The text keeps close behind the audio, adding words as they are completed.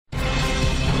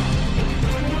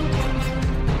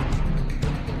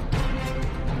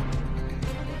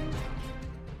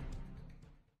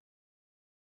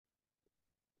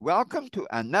Welcome to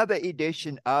another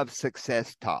edition of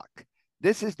Success Talk.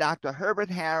 This is Dr.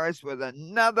 Herbert Harris with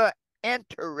another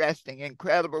interesting,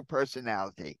 incredible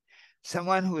personality.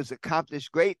 Someone who has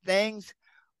accomplished great things,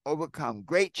 overcome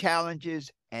great challenges,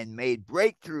 and made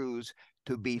breakthroughs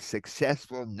to be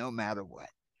successful no matter what.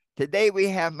 Today we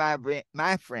have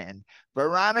my friend,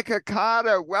 Veronica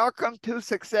Carter. Welcome to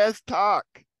Success Talk.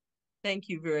 Thank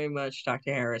you very much,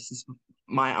 Dr. Harris. It's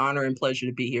my honor and pleasure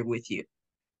to be here with you.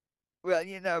 Well,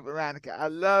 Veronica, I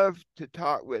love to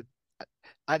talk with.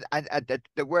 The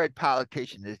word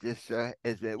politician is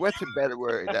what's a better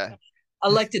word?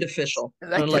 Elected official, an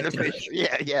Elected elected official.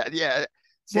 official. Yeah.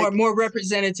 So, More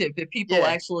representative. That people yeah.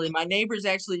 actually, my neighbors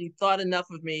actually thought enough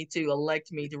of me to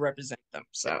elect me to represent them.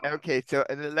 So Okay. So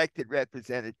an elected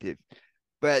representative,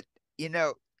 but you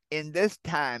know, in these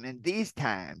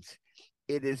times,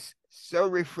 it is so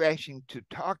refreshing to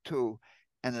talk to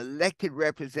an elected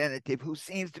representative who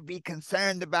seems to be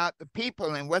concerned about the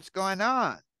people and what's going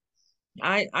on.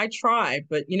 I try,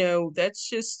 but that's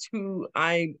just who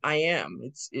I am.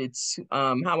 It's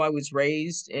how I was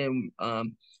raised, and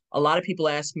a lot of people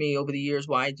ask me over the years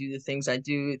why I do the things I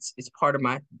do. It's part of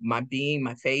my being,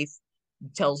 my faith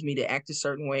tells me to act a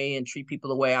certain way and treat people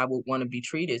the way I would want to be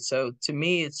treated. So to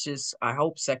me, it's just, I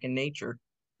hope, second nature.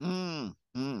 Mm,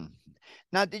 mm.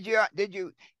 Now, did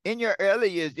you in your early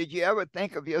years did you ever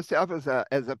think of yourself as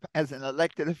an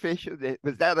elected official?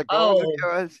 Was that a goal of Oh,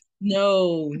 yours?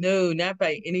 no, not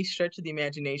by any stretch of the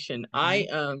imagination.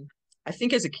 Uh-huh, I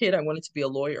think as a kid I wanted to be a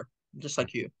lawyer, just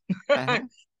like you. uh-huh.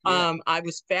 Yeah. I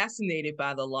was fascinated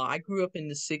by the law. I grew up in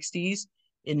the 60s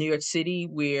in New York City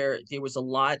where there was a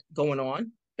lot going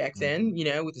on back Hmm. then,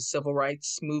 with the civil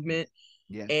rights movement.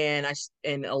 Yes.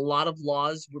 And a lot of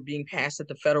laws were being passed at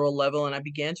the federal level, and I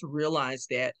began to realize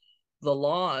that the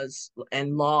laws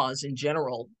in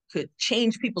general could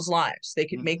change people's lives. They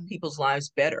could make Hmm. people's lives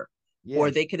better, or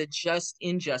Yes. they could adjust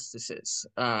injustices.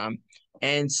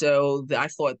 And so I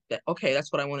thought that, okay,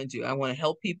 that's what I want to do. I want to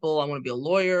help people. I want to be a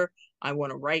lawyer. I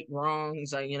want to right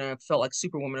wrongs. I felt like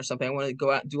Superwoman or something. I want to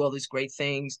go out and do all these great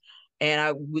things. And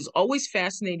I was always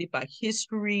fascinated by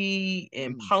history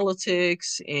and Mm.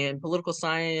 politics and political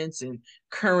science and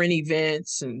current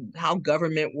events and how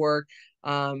government worked.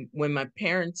 When my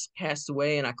parents passed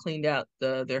away and I cleaned out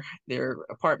their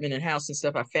apartment and house and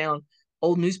stuff, I found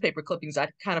old newspaper clippings.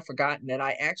 I'd kind of forgotten that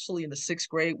I actually in the sixth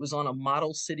grade was on a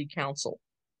model city council.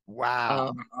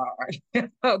 Wow.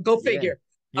 Um, Go Yeah. figure.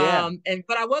 Yeah.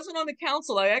 But I wasn't on the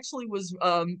council. I actually was,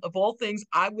 of all things,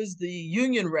 I was the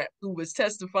union rep who was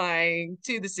testifying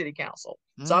to the city council.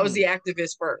 So I was the Mm.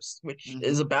 activist first, which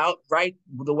is Hmm. about right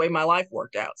the way my life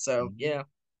worked out. So Hmm. yeah,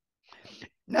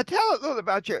 Now tell us a little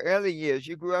about your early years.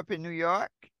 You grew up in New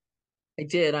York. I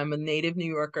did. I'm a native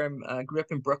New Yorker. I grew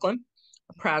up in Brooklyn,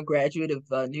 a proud graduate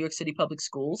of New York City Public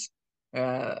Schools.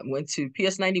 Went to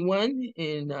PS 91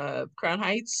 in Crown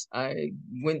Heights. I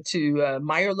went to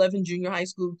Meyer Levin Junior High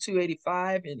School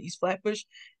 285 in East Flatbush,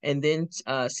 and then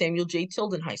Samuel J.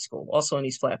 Tilden High School, also in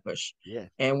East Flatbush. Yes.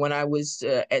 And when I was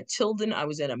at Tilden, I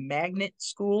was at a magnet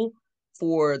school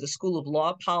for the School of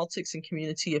Law, Politics, and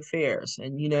Community Affairs.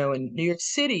 And, in New York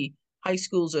City, high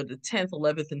schools are the 10th,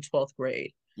 11th, and 12th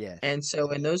grade. Yes. And so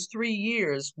in those 3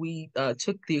 years, we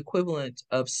took the equivalent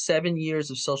of 7 years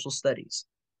of social studies.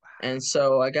 And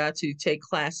so I got to take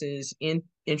classes in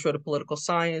Intro to Political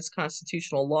Science,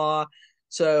 Constitutional Law.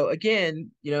 So again,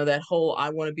 that whole I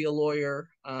want to be a lawyer.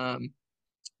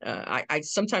 I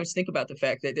sometimes think about the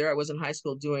fact that there I was in high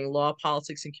school doing law,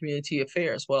 politics, and community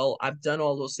affairs. Well, I've done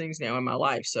all those things now in my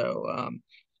life. So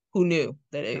who knew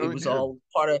that it Who was knew? all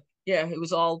part of, yeah, it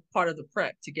was all part of the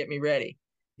prep to get me ready.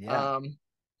 Yeah. Um,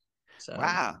 so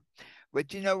Wow.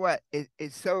 But you know what?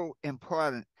 It's so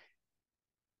important.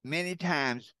 Many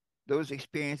times, those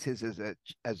experiences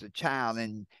as a child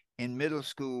in middle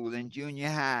school, in junior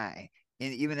high,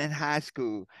 and even in high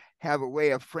school, have a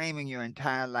way of framing your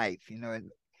entire life.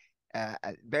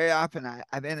 Very often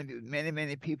I've interviewed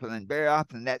many people, and very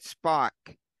often that spark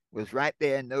was right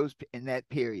there in that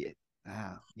period.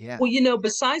 Wow. Yeah. Well,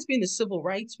 besides being the civil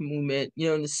rights movement,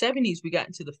 in the 70s, we got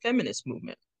into the feminist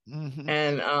movement. Hmm.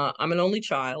 And I'm an only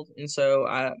child. And so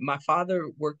my father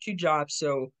worked two jobs.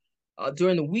 So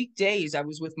during the weekdays, I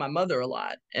was with my mother a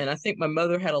lot. And I think my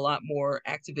mother had a lot more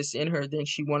activists in her than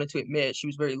she wanted to admit. She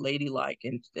was very ladylike.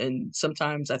 And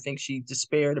sometimes I think she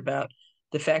despaired about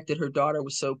the fact that her daughter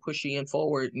was so pushy and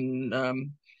forward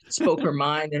and spoke her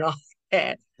mind and all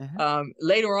that. Uh-huh.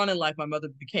 Later on in life, my mother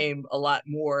became a lot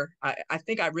more. I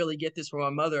think I really get this from my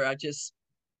mother.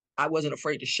 I wasn't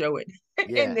afraid to show it. And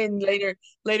Yeah. then later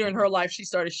in her life, she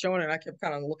started showing it. And I kept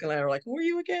kind of looking at her like, "Who are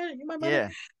you again? You my mother?" Yeah.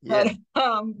 But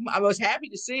Yeah. I was happy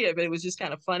to see it, but it was just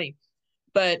kind of funny.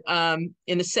 But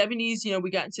in the 70s, we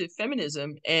got into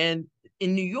feminism, and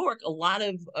in New York, a lot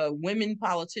of women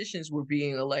politicians were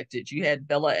being elected. You had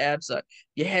Bella Abzug,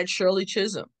 you had Shirley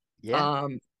Chisholm. Yeah.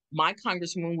 Um, my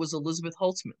congresswoman was Elizabeth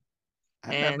Holtzman. I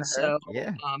remember And her. so,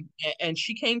 Yeah. and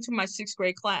she came to my sixth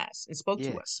grade class and spoke to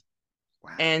Yeah. us.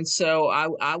 Wow. And so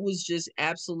I was just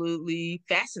absolutely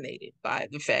fascinated by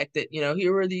the fact that,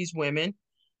 here were these women,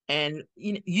 and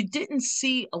you didn't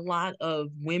see a lot of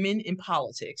women in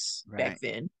politics back Right.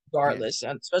 then, Yeah. regardless,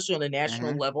 and especially on a national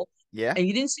Uh-huh. level. Yeah. And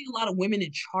you didn't see a lot of women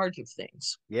in charge of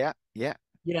things. Yeah. Yeah.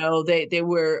 They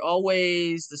were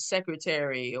always the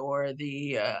secretary or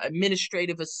the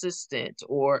administrative assistant,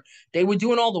 or they were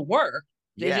doing all the work.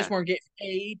 They just Yeah. weren't getting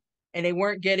paid, and they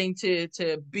weren't getting to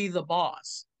be the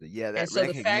boss. Yeah. And That so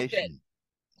the fact that recognition.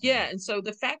 yeah, and so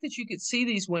the fact that you could see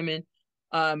these women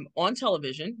on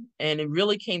television, and it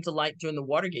really came to light during the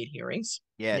Watergate hearings.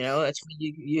 Yes. That's when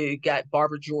you got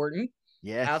Barbara Jordan out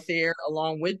Yes. there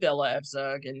along with Bella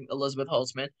Abzug and Elizabeth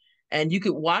Holtzman, and you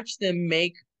could watch them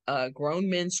make grown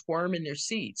men squirm in their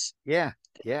seats. Yeah.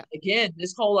 Yeah. Again,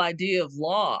 this whole idea of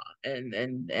law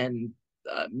and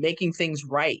making things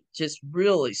right just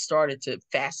really started to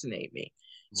fascinate me.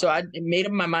 So Wow. I made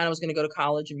up my mind I was going to go to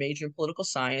college and major in political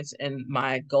science, and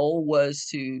my goal was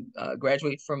to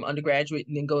graduate from undergraduate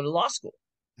and then go to law school.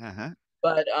 Uh-huh.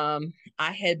 But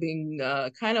I had been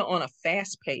kind of on a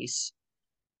fast pace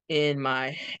in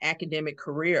my academic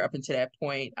career up until that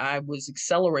point. I was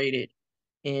accelerated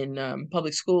in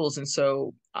public schools, and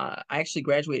so I actually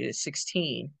graduated at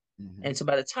 16. Mm-hmm. And so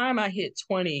by the time I hit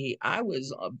 20, I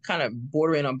was kind of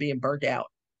bordering on being burnt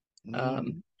out.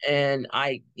 Mm-hmm. And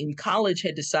I, in college,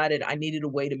 had decided I needed a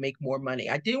way to make more money.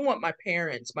 I didn't want my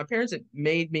parents. My parents had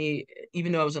made me,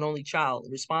 even though I was an only child,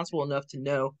 responsible enough to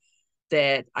know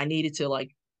that I needed to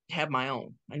like have my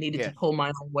own. I needed to Yes. pull my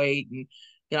own weight, and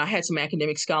I had some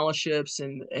academic scholarships,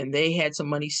 and they had some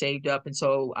money saved up, and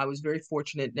so I was very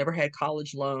fortunate. Never had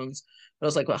college loans, but I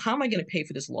was like, well, how am I going to pay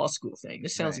for this law school thing?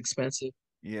 This sounds Right. expensive,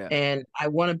 Yeah. and I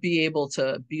want to be able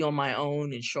to be on my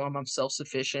own and show them I'm self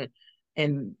sufficient.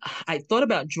 And I thought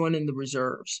about joining the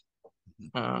reserves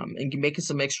Mhm. and making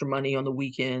some extra money on the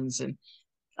weekends. And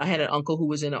I had an uncle who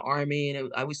was in the army, and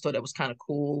I always thought that was kind of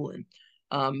cool. And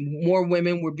more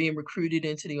women were being recruited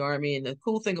into the army. And the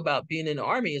cool thing about being in the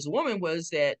army as a woman was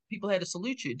that people had to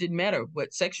salute you. It didn't matter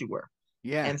what sex you were.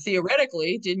 Yeah. And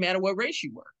theoretically, it didn't matter what race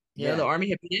you were. The Yeah. army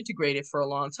had been integrated for a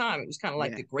long time. It was kind of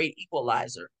like Yeah. the great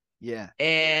equalizer. Yeah.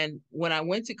 And when I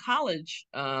went to college,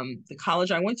 the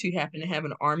college I went to happened to have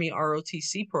an Army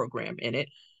ROTC program in it.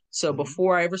 So Mm-hmm.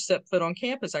 before I ever stepped foot on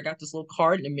campus, I got this little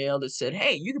card in the mail that said,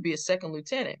 "Hey, you could be a second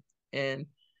lieutenant." And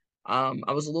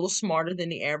I was a little smarter than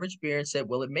the average bear and said,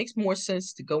 "Well, it makes more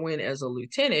sense to go in as a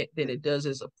lieutenant than it does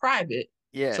as a private.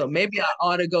 So Yes. maybe I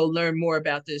ought to go learn more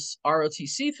about this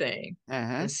ROTC thing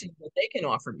Uh-huh. and see what they can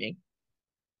offer me."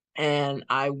 And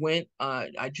I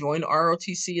joined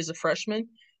ROTC as a freshman,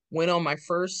 went on my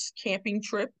first camping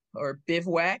trip or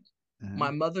bivouac. Uh-huh.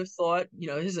 My mother thought,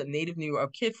 this is a native New York,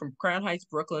 a kid from Crown Heights,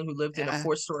 Brooklyn, who lived in a Uh-huh.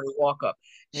 4-story walk up.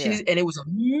 Yeah. And it was a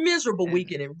miserable Uh-huh.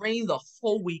 weekend. It rained the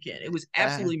whole weekend. It was Uh-huh.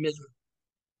 absolutely miserable.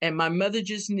 And my mother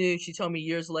just knew, she told me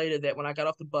years later that when I got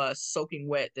off the bus soaking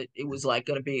wet, that it was like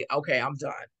going to be, okay, I'm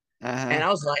done. And Uh-huh. I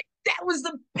was like, that was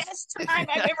the best time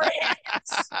I've ever had.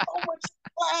 So much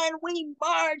fun. We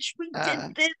marched, we did Uh-huh.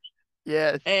 this.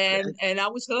 Yes. And I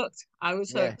was hooked. I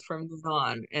was Yeah. hooked from then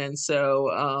on. And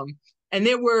so and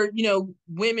there were,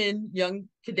 women, young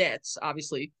cadets,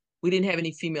 obviously. We didn't have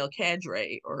any female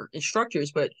cadre or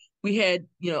instructors, but we had,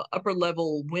 upper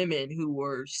level women who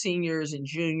were seniors and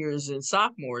juniors and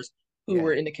sophomores who Yeah.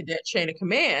 were in the cadet chain of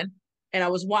command. And I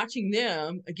was watching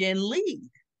them again lead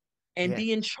and Yeah.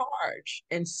 be in charge.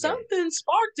 And Yeah. something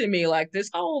sparked in me like this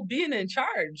whole being in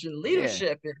charge and Yeah.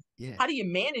 leadership and Yeah. how do you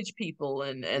manage people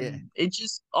Yeah. and it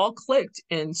just all clicked.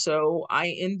 And so I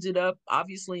ended up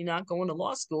obviously not going to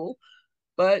law school,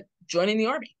 but joining the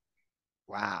army,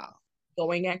 Wow.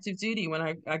 going active duty when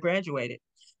I graduated.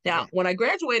 Now, Yeah. when I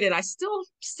graduated, I still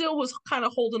was kind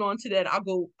of holding on to that.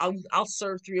 I'll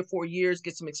serve 3 or 4 years,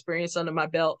 get some experience under my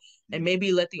belt, and Mm.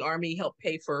 maybe let the army help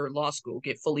pay for law school,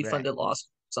 get fully Right. funded law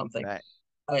school, something. Right.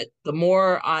 But the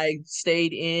more I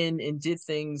stayed in and did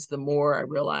things, the more I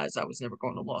realized I was never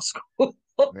going to law school.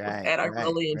 Right. And I Right.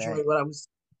 really enjoyed Right. what I was.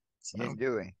 You're So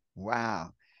doing.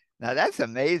 Wow. Now that's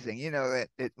amazing.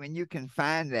 That when you can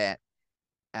find that.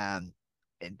 Um,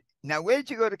 and now where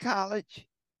did you go to college?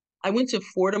 I went to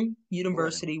Fordham Fordham.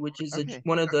 University, which is Okay.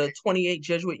 one of the 28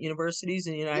 Jesuit universities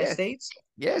in the United Yes. States.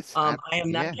 Yes. I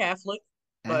am not Yeah. Catholic,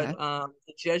 but Uh-huh.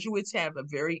 the Jesuits have a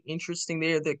very interesting,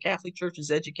 they're Catholic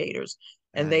Church's educators,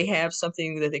 and Uh-huh. they have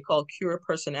something that they call cura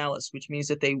personalis, which means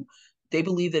that they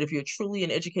believe that if you're truly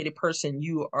an educated person,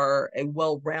 you are a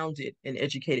well-rounded and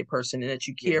educated person, and that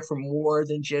you Yeah. care for more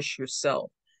than just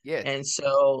yourself. Yes. And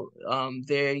so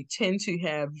they tend to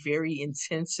have very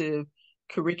intensive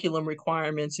curriculum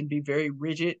requirements and be very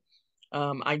rigid.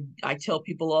 I tell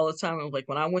people all the time, I'm like,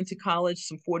 when I went to college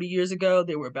some 40 years ago,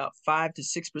 there were about 5 to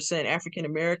 6% African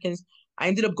Americans. I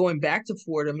ended up going back to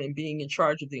Fordham and being in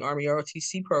charge of the Army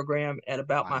ROTC program at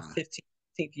about my Wow.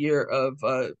 15th year of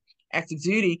active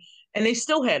duty. And they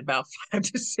still had about 5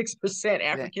 to 6% Yeah.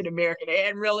 African American. They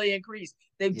hadn't really increased.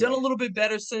 They've done a Yeah. little bit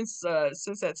better since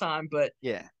that time, but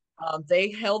Yeah.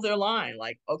 they held their line.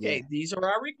 Like, Yeah. okay, these are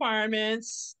our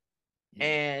requirements Yeah.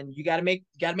 and you got to make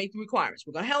the requirements.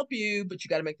 We're gonna help you, but you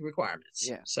got to make the requirements.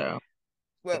 Yeah. So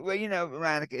Well,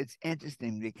 Veronica, it's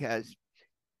interesting because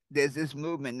there's this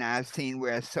movement now I've seen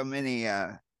where so many,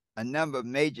 a number of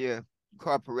major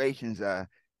corporations are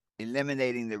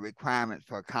eliminating the requirement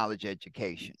for a college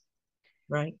education.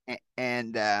 right,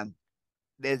 And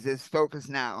there's this focus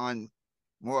now on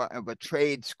more of a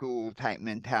trade school type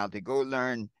mentality. Go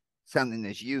learn something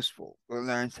that's useful. Go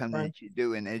learn something right. that you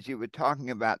do. And as you were talking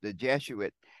about the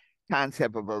Jesuit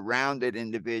concept of a rounded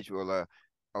individual,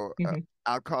 or Hmm.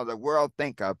 I'll call it a world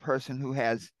thinker, a person who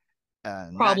has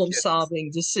not Problem just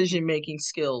solving, decision making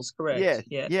skills. Correct. yes,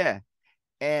 Yeah. yeah.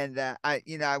 And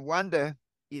I wonder,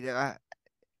 you know, uh,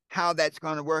 how that's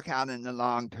going to work out in the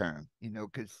long term.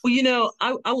 Because Well,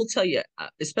 I will tell you,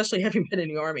 especially having been in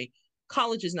the Army,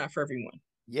 college is not for everyone.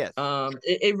 yes,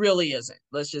 It really isn't.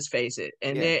 Let's just face it.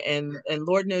 And yeah, there, and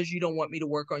Lord knows you don't want me to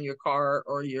work on your car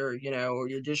or your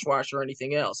dishwasher or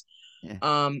anything else.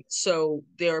 yeah, So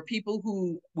there are people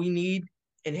who we need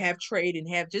and have trade and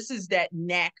have just as that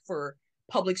knack for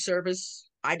public service.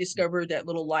 I discovered that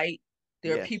little light.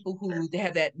 There are yes, people who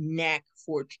have that knack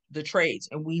for the trades,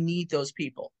 and we need those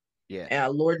people. yes,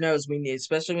 Lord knows we need,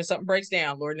 especially when something breaks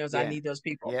down. Lord knows I yeah, need those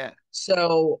people. yeah,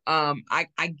 So I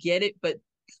get it, but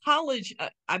college,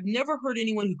 I've never heard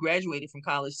anyone who graduated from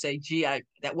college say, "Gee,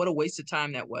 that what a waste of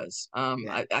time that was."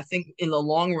 yeah, I think in the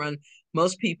long run,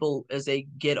 most people as they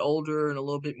get older and a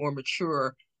little bit more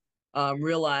mature,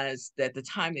 realize that the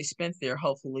time they spent there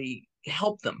hopefully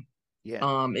helped them. yes,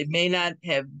 It may not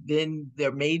have been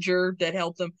their major that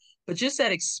helped them, but just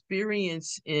that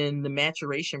experience in the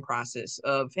maturation process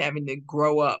of having to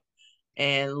grow up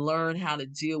and learn how to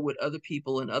deal with other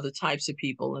people and other types of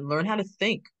people and learn how to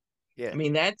think. I yes,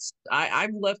 mean,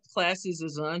 I've left classes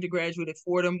as an undergraduate at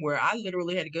Fordham where I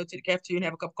literally had to go to the cafeteria and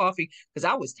have a cup of coffee because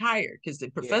I was tired because the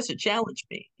yeah, professor challenged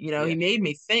me. He yeah, made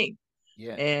me think.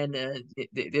 yeah, And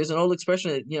there's an old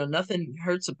expression that nothing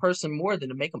hurts a person more than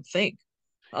to make them think.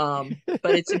 But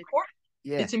it's important.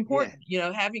 yeah, It's yeah, important,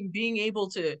 having being able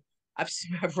to.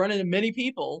 I've run into many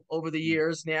people over the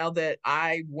years now that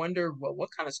I wonder, well, what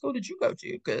kind of school did you go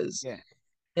to? Because yeah,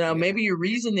 yeah, maybe your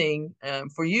reasoning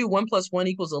for you 1 + 1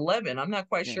 = 11. I'm not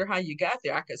quite yeah. sure how you got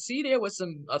there. I could see there was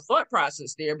a thought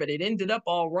process there, but it ended up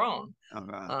all wrong. Uh, Um,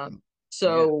 yeah,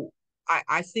 so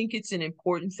I think it's an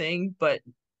important thing, but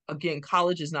again,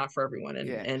 college is not for everyone, and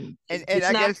yeah, if and it's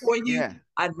I not guess for you, yeah,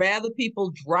 I'd rather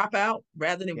people drop out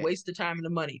rather than yeah, waste the time and the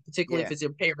money, particularly if yeah, it's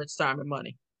their parents' time and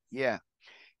money. yeah.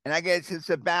 And I guess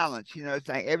it's a balance. It's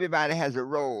like everybody has a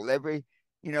role.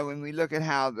 When we look at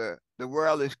how the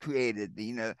world is created,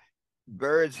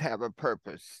 birds have a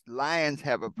purpose, lions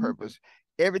have a Mhm. purpose,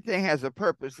 everything has a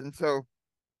purpose. And so,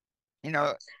 you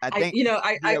know, I I, think you know,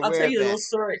 I, be I I'll aware tell of you a little that.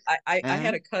 story. I Uh-huh.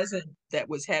 had a cousin that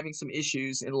was having some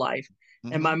issues in life,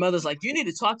 and Mm-hmm. my mother's like, "You need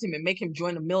to talk to him and make him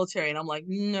join the military." And I'm like,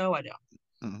 "No, I don't."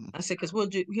 Mm-hmm. I said, "Because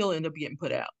he'll end up getting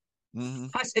put out." Mm-hmm.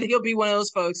 I said he'll be one of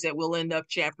those folks that will end up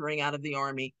chaptering out of the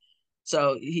army.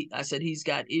 So I said he's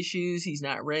got issues. He's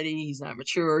not ready. He's not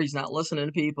mature. He's not listening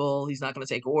to people. He's not going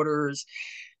to take orders.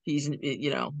 I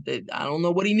don't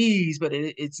know what he needs, but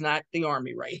it's not the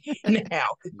army right now.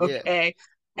 Yes. Okay.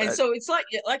 And But so it's like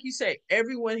you say,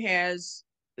 everyone has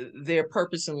their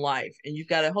purpose in life, and you've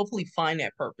got to hopefully find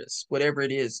that purpose, whatever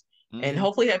it is, and mm-hmm.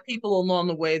 hopefully have people along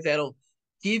the way that'll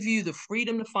give you the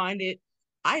freedom to find it.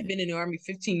 I had Yeah. been in the army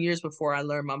 15 years before I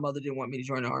learned my mother didn't want me to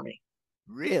join the army.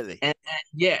 Really? And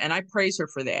I praise her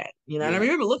for that. And I Yeah.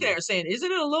 remember looking Yeah. at her saying,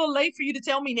 "Isn't it a little late for you to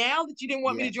tell me now that you didn't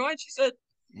want me to Yeah. join?" She said,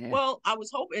 Yeah. "Well, I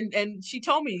was hoping," and she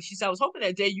told me, she said, "I was hoping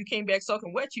that day you came back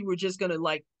soaking wet, you were just gonna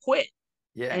like quit."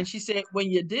 Yeah. And she said,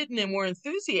 "When you didn't and were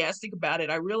enthusiastic about it,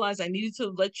 I realized I needed to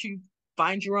let you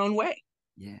find your own way."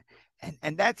 Yeah.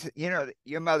 And that's,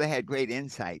 your mother had great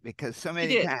insight, because so She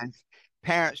many did. times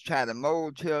parents try to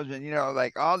mold children,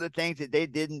 like all the things that they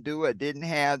didn't do or didn't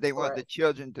have, they want Right. the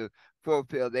children to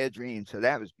fulfill their dreams. So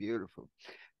that was beautiful.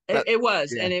 It, But it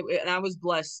was, yeah, and I was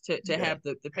blessed to yeah. have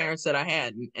the parents that I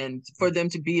had, and for them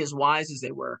to be as wise as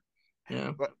they were. You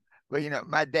know. But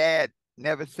my dad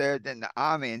never served in the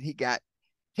army, and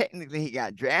technically he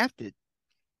got drafted.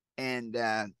 And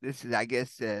this is, I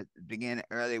guess, beginning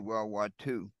early World War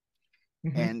II.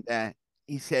 Hmm. And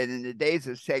he said in the days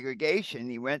of segregation,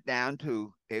 he went down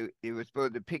to, it was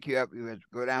supposed to pick you up. You would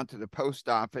go down to the post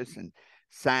office and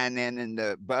sign in, and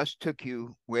the bus took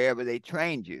you wherever they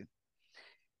trained you.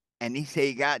 And he said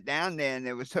he got down there, and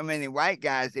there were so many white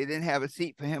guys, they didn't have a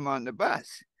seat for him on the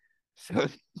bus. So,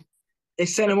 They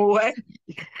sent him away.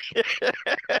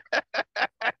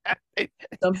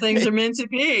 Some things are meant to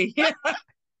be.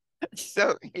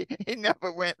 so he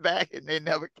never went back, and they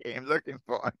never came looking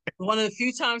for him. One of the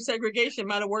few times segregation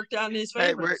might have worked out in his They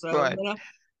favor. worked So for him.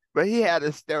 But he had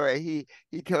a story.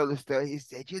 He told a story. He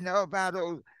said, "You know about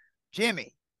old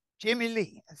Jimmy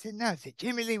Lee?" I said, "No." I said,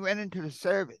 "Jimmy Lee went into the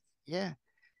service." Yeah.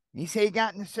 And he said he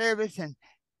got in the service, and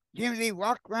Jimmy Lee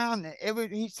walked around,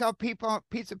 and he saw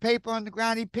piece of paper on the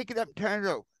ground. He'd pick it up and turn it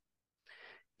over.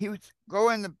 He would go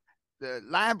in the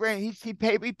library, and he'd see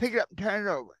paper, he'd pick it up and turn it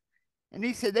over. And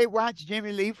he said they watched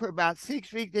Jimmy Lee for about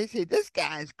 6 weeks. They said, "This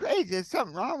guy is crazy. There's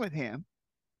something wrong with him."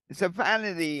 And so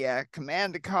finally the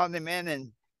commander called him in,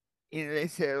 and they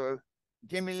said, "Well,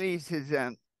 Jimmy Lee says,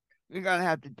 we're going to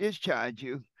have to discharge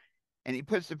you." And he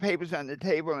puts the papers on the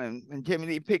table, and when Jimmy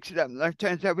Lee picks it up and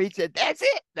turns over, he said, "That's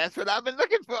it. That's what I've been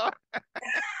looking for."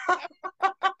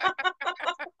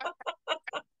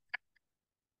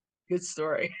 good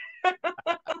story.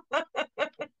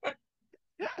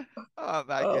 Oh,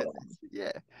 my Oh. goodness.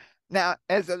 Yeah. Now,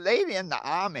 as a lady in the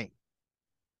Army,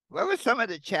 what were some of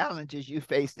the challenges you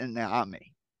faced in the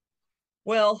Army?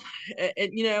 Well,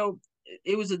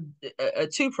 it was a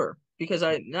twofer because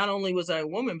I not only was I a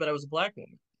woman, but I was a black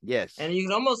woman. Yes. And you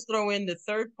can almost throw in the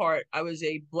third part. I was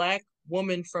a black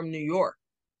woman from New York,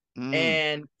 Mm,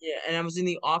 and yeah, and I was in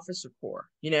the officer corps.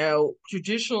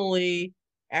 Traditionally,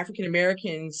 African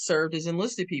Americans served as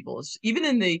enlisted people. Even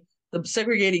in the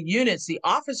segregated units, the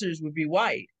officers would be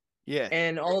white, yes.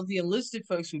 and all of the enlisted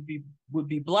folks would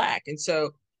be black. And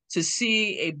so to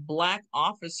see a black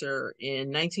officer in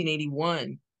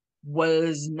 1981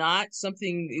 was not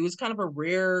something. It was kind of a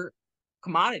rare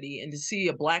commodity, and to see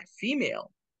a black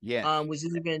female Yes. was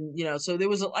even, so there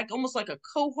was like almost like a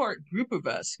cohort group of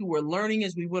us who were learning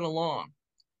as we went along.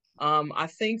 I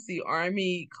think the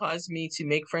Army caused me to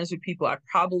make friends with people I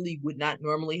probably would not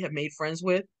normally have made friends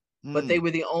with, but they Mm,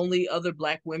 were the only other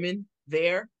black women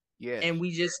there. yes. And we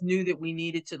just knew that we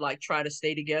needed to like try to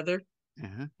stay together,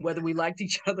 Uh-huh. whether we liked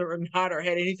each other or not, or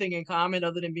had anything in common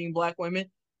other than being black women,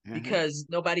 Uh-huh. because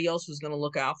nobody else was going to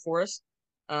look out for us.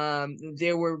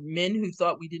 There were men who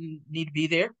thought we didn't need to be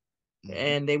there, Mm-hmm.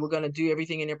 and they were going to do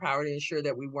everything in their power to ensure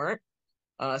that we weren't.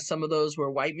 Some of those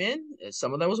were white men,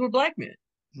 some of those were black men.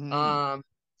 Mm, Um,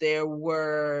 there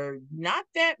were not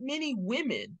that many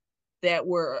women that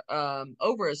were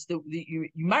over us. You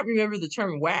might remember the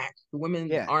term WAC, the Women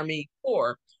yeah. Army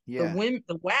Corps. Yeah.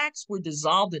 The WACs were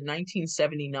dissolved in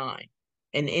 1979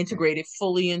 and Okay. integrated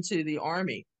fully into the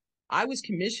Army. I was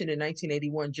commissioned in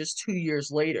 1981, just 2 years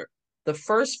later. The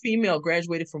first female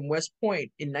graduated from West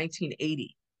Point in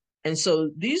 1980. And so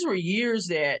these were years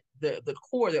that the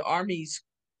Corps, the Army's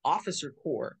officer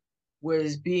corps,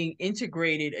 was being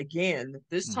integrated again,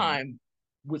 this Mm-hmm. time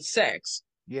with sex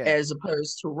Yes. as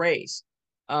opposed to race.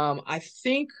 I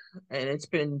think, and it's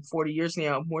been 40 years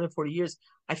now, more than 40 years.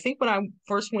 I think when I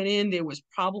first went in, there was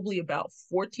probably about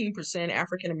 14%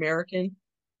 African American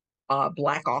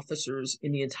black officers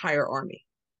in the entire Army.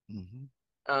 Mm-hmm.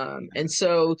 And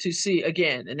so to see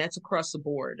again, and that's across the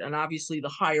board. And obviously, the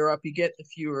higher up you get, the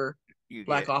fewer You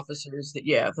black get. officers the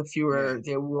Yeah. fewer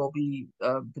there will be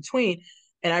between.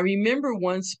 And I remember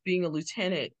once being a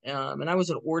lieutenant, and I was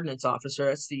an ordnance officer.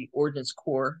 That's the Ordnance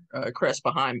Corps crest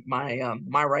behind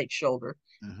my right shoulder.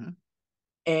 Mm-hmm.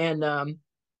 And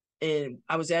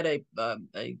I was at a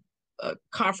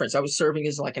conference. I was serving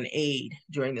as like an aide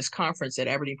during this conference at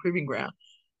Aberdeen Proving Ground.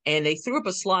 And they threw up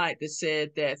a slide that said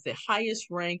that the highest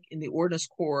rank in the Ordnance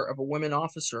Corps of a women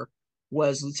officer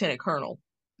was lieutenant colonel,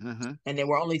 Mm-hmm. and there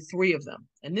were only three of them.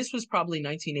 And this was probably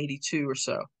 1982 or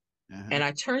so. Mm-hmm. And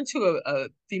I turned to a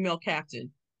female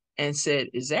captain and said,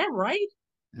 "Is that right?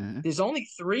 Mm-hmm. There's only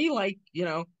three, like,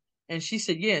 And she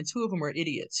said, "Yeah, and two of them are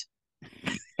idiots."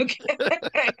 Okay.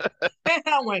 And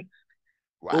I'm like,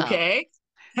 Wow. okay.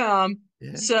 Yeah.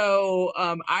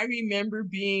 I remember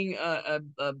being a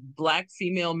black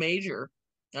female major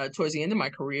towards the end of my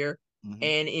career. Hmm.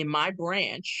 And in my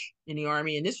branch in the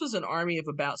Army, and this was an army of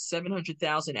about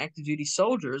 700,000 active duty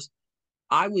soldiers,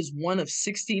 I was one of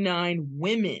 69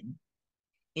 women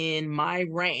in my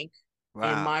rank, in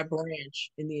Wow. my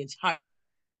branch, in the entire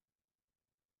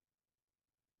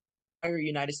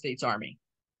United States Army.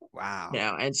 Wow.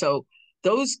 Now, and so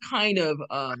those kind of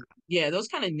those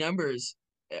kind of numbers,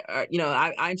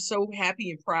 I'm so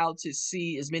happy and proud to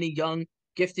see as many young,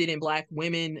 gifted, and black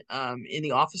women in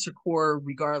the officer corps,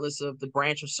 regardless of the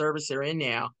branch of service they're in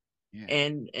now, Yeah.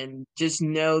 and just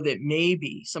know that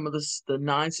maybe some of the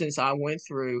nonsense I went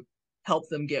through helped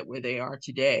them get where they are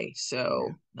today. Yeah.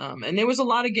 So, and there was a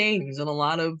lot of gains and a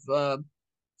lot of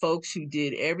folks who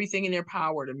did everything in their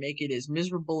power to make it as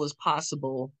miserable as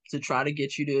possible to try to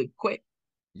get you to quit.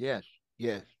 Yes.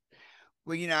 Yes.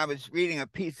 Well, I was reading a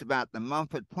piece about the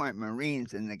Mumford Point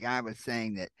Marines, and the guy was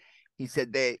saying that he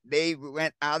said they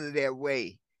went out of their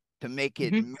way to make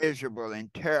it Mhm. miserable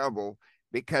and terrible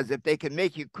because if they could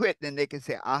make you quit, then they could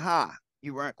say, "Aha,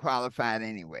 you weren't qualified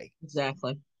anyway."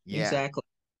 Exactly. Yeah. Exactly.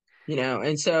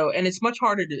 And it's much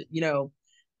harder to,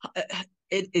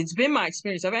 it's been my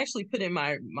experience. I've actually put in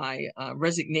my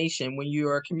resignation. When you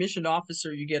are a commissioned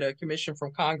officer, you get a commission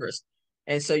from Congress.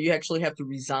 And so you actually have to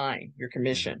resign your Hmm.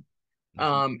 commission.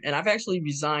 Hmm. And I've actually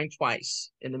resigned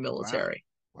twice in the Wow. military.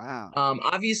 Wow.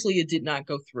 Obviously it did not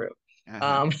go through.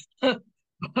 Uh-huh. Um,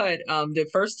 but the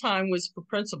first time was for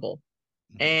principle.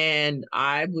 Hmm. And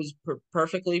I was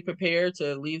perfectly prepared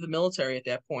to leave the military at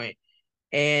that point.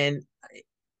 And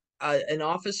an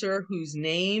officer whose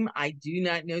name I do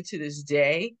not know to this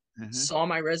day Hmm. saw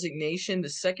my resignation. The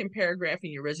second paragraph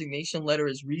in your resignation letter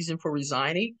is reason for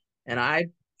resigning. And I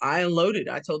unloaded.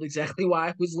 I told exactly why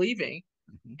I was leaving.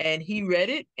 Hmm. And he read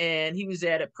it, and he was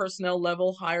at a personnel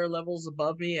level, higher levels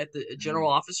above me at the general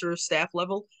Hmm. officer staff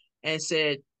level, and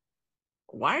said,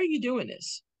 "Why are you doing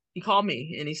this?" He called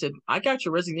me and he said, "I got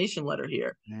your resignation letter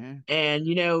here. Hmm. And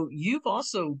you've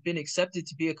also been accepted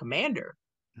to be a commander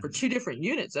for Hmm. two different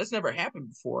units. That's never happened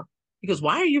before." He goes, Hmm.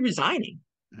 "Why are you resigning?"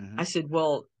 I Hmm. said,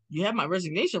 "Well, you have my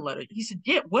resignation letter." He said,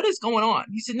 "Yeah, what is going on?"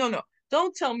 He said, "No,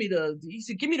 don't tell me he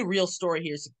said, "Give me the real story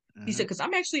here." He said, Hmm. "Because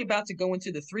I'm actually about to go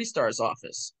into the three stars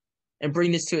office and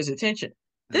bring this to his attention."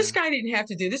 This guy didn't have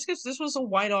to do this because this was a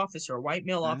white officer, a white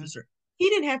male Uh-huh. officer. He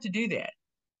didn't have to do that.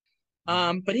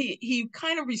 Uh-huh. But he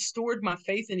kind of restored my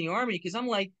faith in the Army, because I'm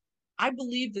like, I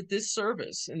believe that this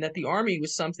service and that the Army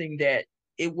was something that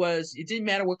it didn't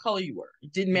matter what color you were.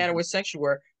 It didn't matter Hmm. what sex you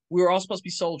were. We were all supposed to be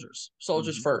soldiers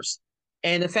Hmm. first.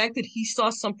 And the fact that he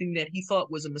saw something that he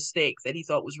thought was a mistake, that he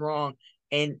thought was wrong,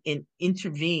 and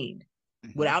intervened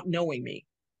Hmm. without knowing me,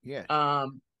 Yes.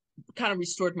 um, kind of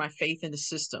restored my faith in the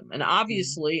system. And Hmm.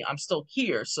 obviously, I'm still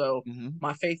here, so Hmm.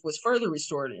 my faith was further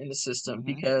restored in the system Hmm.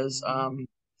 because Hmm.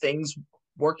 things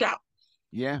worked out.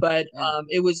 Yeah. But Yeah.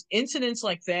 it was incidents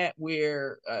like that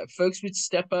where folks would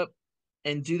step up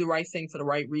and do the right thing for the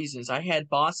right reasons. I had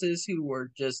bosses who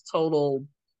were just total.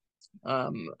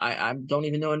 I don't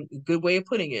even know a good way of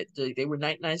putting it. They were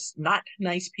not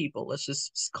nice people. Let's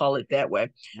just call it that way.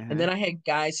 And Uh-huh. then I had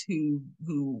guys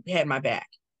who had my back,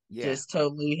 Yeah. just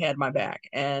totally had my back.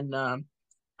 And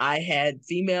I had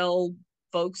female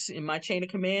folks in my chain of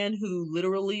command who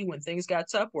literally, when things got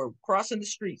tough, were crossing the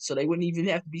street so they wouldn't even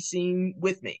have to be seen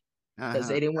with me, because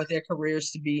Uh-huh. they didn't want their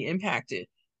careers to be impacted.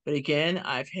 But again,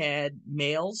 I've had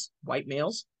males, white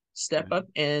males, step Uh-huh. up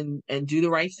and do the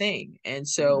right thing. And Uh-huh.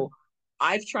 so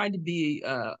I've tried to be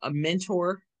a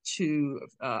mentor to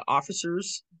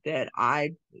officers that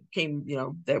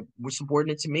that were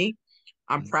subordinate to me.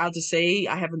 I'm Mhm, proud to say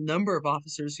I have a number of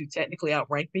officers who technically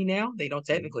outrank me now. They don't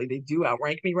mhm, technically, they do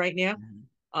outrank me right now.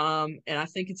 mhm. And I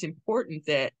think it's important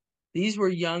that these were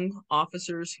young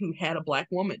officers who had a black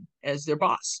woman as their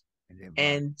boss And they bought.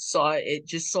 and saw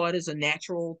it as a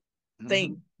natural Mhm,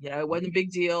 thing. It wasn't a mhm,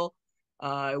 big deal.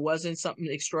 It wasn't something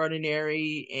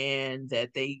extraordinary, and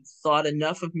that they thought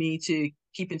enough of me to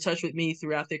keep in touch with me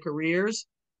throughout their careers.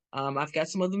 I've got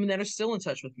some of them that are still in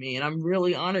touch with me, and I'm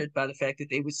really honored by the fact that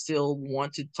they would still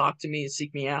want to talk to me and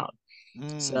seek me out.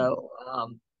 mm. So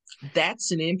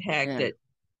that's an impact Yeah, that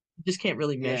you just can't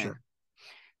really yeah. measure.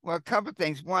 Well, a couple of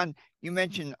things. One, you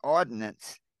mentioned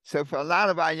ordinance. So for a lot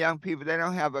of our young people, they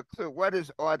don't have a clue. What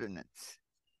is ordinance?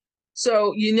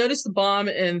 So you notice the bomb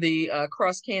and the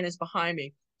cross cannons behind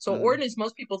me. So Mm-hmm. ordnance,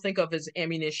 most people think of as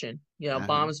ammunition, Uh-huh.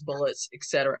 bombs, bullets,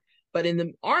 etc. But in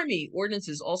the Army, ordnance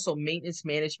is also maintenance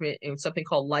management and something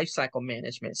called life cycle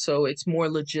management. So it's more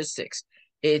logistics.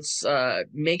 It's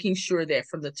making sure that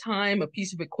from the time a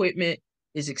piece of equipment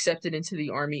is accepted into the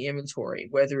Army inventory,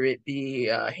 whether it be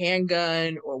a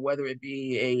handgun or whether it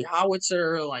be a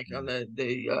howitzer, like on Mm-hmm.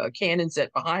 the cannons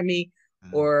that behind me,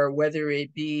 or whether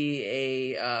it be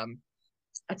a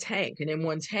tank, an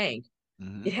M1 tank,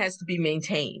 Mm-hmm. it has to be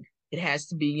maintained. It has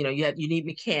to be, you need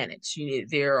mechanics.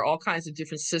 There are all kinds of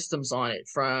different systems on it,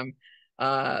 from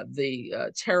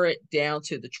the turret down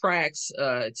to the tracks,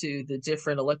 to the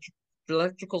different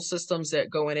electrical systems that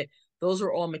go in it. Those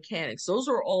are all mechanics. Those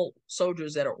are all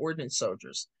soldiers that are ordnance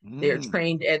soldiers. They are Mm-hmm.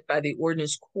 trained by the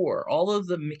Ordnance Corps. All of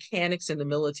the mechanics in the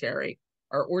military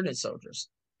are ordnance soldiers.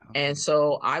 And Okay.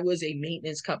 so I was a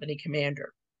maintenance company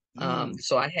commander. Mm.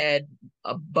 So I had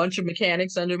a bunch of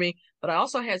mechanics under me, but I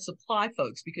also had supply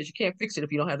folks, because you can't fix it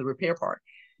if you don't have the repair part.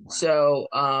 Wow. So,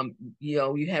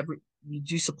 you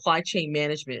do supply chain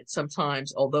management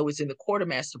sometimes, although it's in the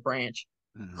quartermaster branch.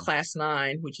 Mm-hmm. Class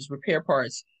 9, which is repair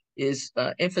parts, is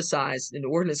emphasized in the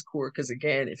Ordnance Corps, because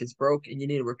again, if it's broke and you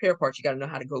need a repair part, you got to know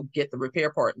how to go get the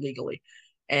repair part legally.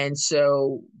 And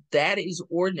so that is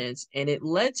ordnance, and it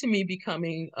led to me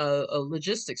becoming a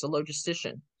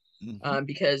logistician, Mm-hmm.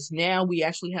 because now we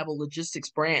actually have a logistics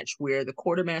branch where the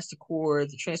quartermaster corps,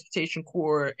 the transportation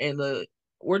corps, and the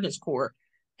ordnance corps,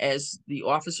 as the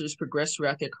officers progress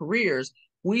throughout their careers,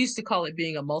 we used to call it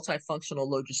being a multifunctional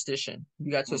logistician.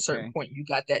 You got to a certain Okay. point, you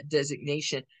got that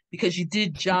designation because you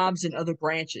did jobs in other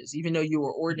branches. Even though you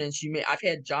were ordnance, I've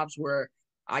had jobs where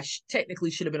I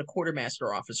technically should have been a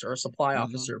quartermaster officer or supply Mm-hmm.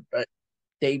 officer, but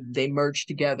they merged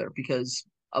together because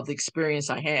of the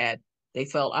experience I had. They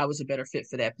felt I was a better fit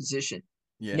for that position.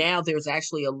 Yeah. Now there's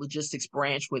actually a logistics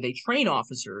branch where they train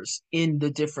officers in the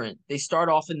different. They start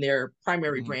off in their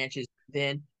primary Mm-hmm. branches,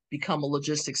 then become a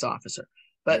logistics officer.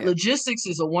 But Yeah. logistics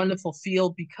is a wonderful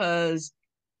field because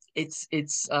it's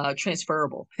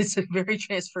transferable. It's a very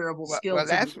transferable skill Well, to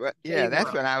the that's what. Yeah, civilian that's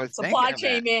world. what I was thinking Supply about.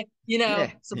 chain man,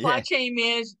 Yeah. supply Yeah. chain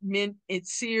management at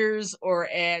Sears or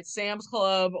at Sam's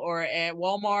Club or at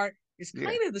Walmart is Yeah.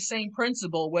 kind of the same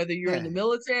principle, whether you're in Yeah. the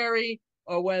military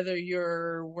or whether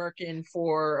you're working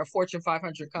for a Fortune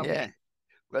 500 Yeah. company.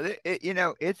 Well,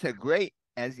 it's a great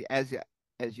as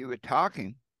you were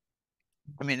talking.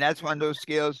 I mean, that's one of those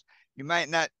skills you might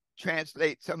not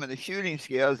translate some of the shooting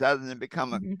skills other than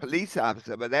become a Mhm. police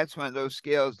officer, but that's one of those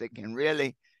skills that can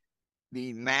really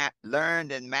be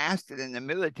learned and mastered in the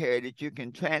military that you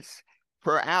can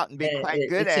transfer out and be And quite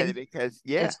good it's at it because,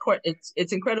 yeah,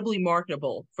 it's incredibly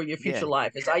marketable for your yeah, future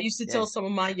life. As I used to yeah, tell some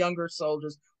of my younger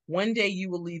soldiers, one day you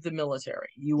will leave the military.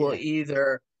 You will yeah,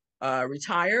 either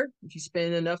retire if you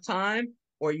spend enough time,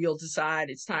 or you'll decide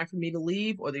it's time for me to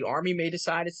leave, or the Army may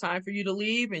decide it's time for you to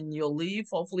leave, and you'll leave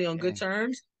hopefully on yeah, good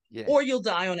terms, yeah, or you'll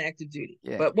die on active duty.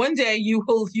 yeah, But one day yeah,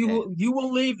 you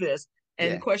will leave this, and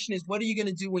the yeah, question is, what are you going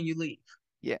to do when you leave?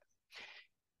 yeah.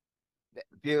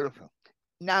 Beautiful.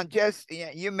 Now, just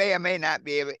you may or may not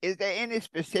be able. Is there any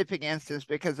specific instance?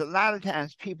 Because a lot of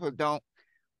times people don't.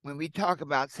 When we talk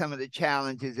about some of the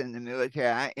challenges in the military,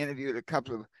 I interviewed a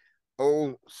couple of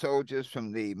old soldiers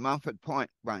from the Mumford Point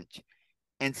bunch,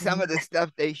 and some Mhm. of the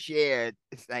stuff they shared,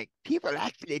 it's like people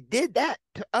actually did that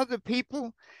to other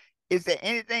people. Is there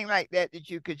anything like that that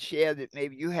you could share that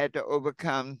maybe you had to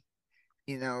overcome?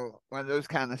 One of those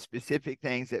kind of specific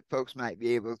things that folks might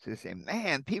be able to say,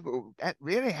 man, people, that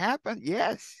really happened?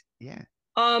 Yes. Yeah.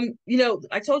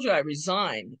 I told you I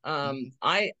resigned.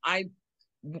 Mm-hmm.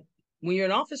 When you're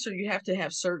an officer, you have to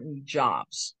have certain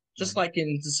jobs, just Mm-hmm. like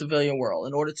in the civilian world,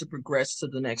 in order to progress to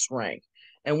the next rank.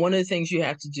 And one of the things you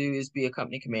have to do is be a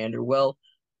company commander. Well,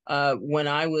 when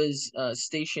I was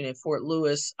stationed at Fort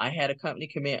Lewis, I had a company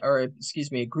command, or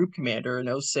excuse me, a group commander, an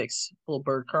 '06 full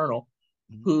bird colonel,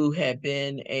 Mm-hmm. who had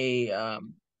been a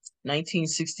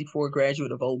 1964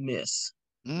 graduate of Ole Miss.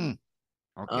 Mm.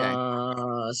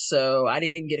 Okay. So I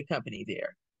didn't get a company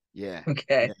there. Yeah.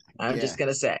 Okay, Yeah. I'm Yeah. just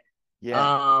gonna say.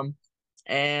 Yeah. Um,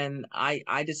 and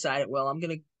I decided, well, I'm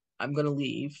gonna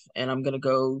leave and I'm gonna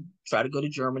go try to go to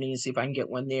Germany and see if I can get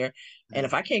one there. And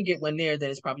if Mm-hmm. I can't get one there, then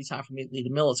it's probably time for me to leave the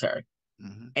military.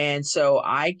 Mm-hmm. And so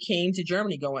I came to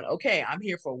Germany going, okay, I'm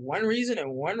here for one reason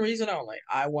and one reason only.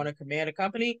 I want to command a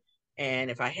company.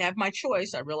 And if I have my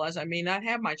choice, I realize I may not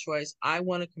have my choice. I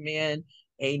want to command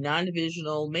a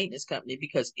non-divisional maintenance company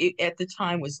because it at the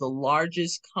time was the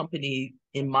largest company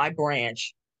in my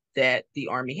branch that the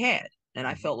Army had. And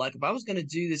I Mm-hmm. felt like if I was going to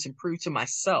do this and prove to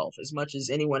myself as much as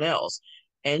anyone else,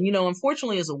 and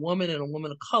unfortunately, as a woman and a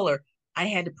woman of color, I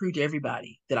had to prove to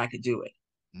everybody that I could do it.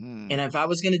 And Mm. if I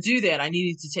was going to do that, I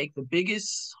needed to take the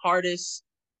biggest, hardest,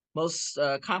 most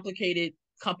complicated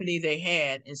company they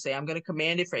had and say, I'm going to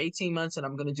command it for 18 months and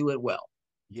I'm going to do it well.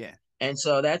 Yeah. And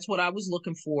so that's what I was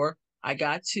looking for. I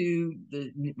got to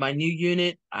my new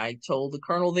unit. I told the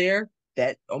colonel there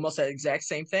that almost that exact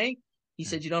same thing. He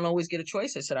said, you don't always get a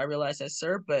choice. I said, I realize that,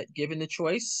 sir, but given the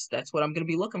choice, that's what I'm going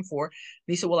to be looking for. And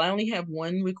he said, well, I only have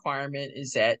one requirement,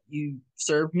 is that you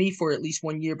serve me for at least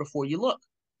 1 year before you look.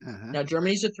 Now,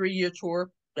 Germany's a 3-year tour.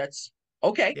 That's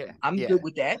okay. Yeah. I'm Yeah. good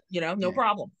with that. No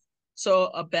problem. So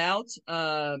about,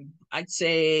 I'd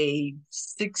say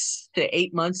 6 to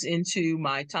 8 months into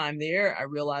my time there, I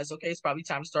realized, okay, it's probably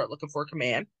time to start looking for a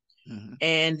command.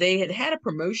 And they had a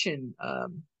promotion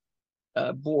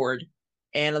board,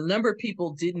 and a number of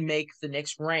people didn't make the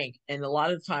next rank. And a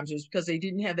lot of the times it was because they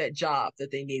didn't have that job that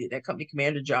they needed, that company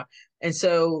commander job. And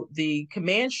so the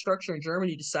command structure in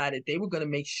Germany decided they were going to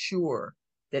make sure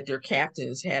that their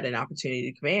captains had an opportunity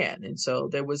to command. And so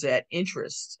there was that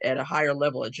interest at a higher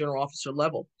level, at general officer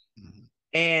level.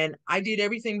 And I did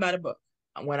everything by the book.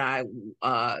 When I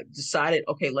decided,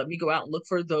 okay, let me go out and look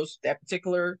for that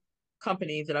particular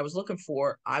company that I was looking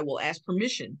for, I will ask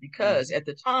permission, because at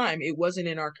the time it wasn't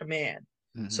in our command.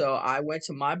 So I went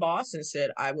to my boss and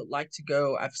said, I would like to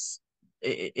go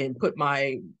and put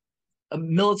my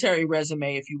military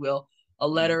resume, if you will, a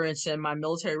letter, and send my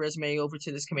military resume over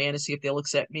to this command and see if they'll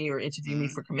accept me or interview me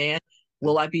for command.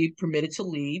 Will I be permitted to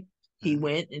leave? He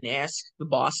went and asked the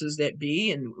bosses that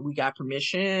be, and we got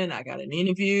permission. I got an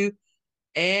interview,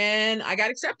 and I got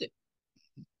accepted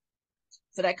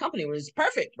for that company. It was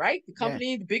perfect, right?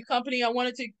 The big company I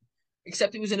wanted to,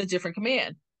 except it was in a different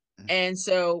command. And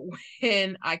so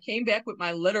when I came back with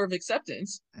my letter of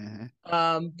acceptance,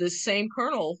 the same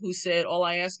colonel who said, all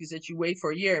I ask is that you wait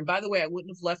for a year. And by the way, I wouldn't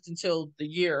have left until the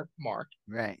year mark.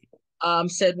 Right.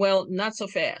 Said, well, not so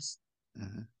fast.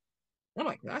 I'm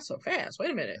like, not so fast.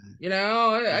 Wait a minute.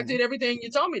 I did everything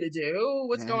you told me to do.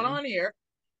 What's going on here?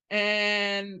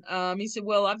 And he said,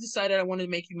 well, I've decided I wanted to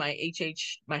make you my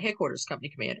headquarters company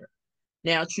commander.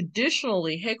 Now,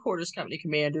 traditionally, headquarters company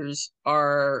commanders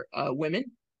are women.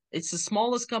 It's the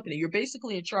smallest company. You're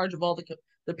basically in charge of all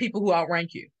the people who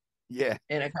outrank you. Yeah.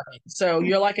 In a company. So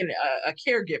you're like a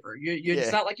caregiver.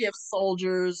 It's not like you have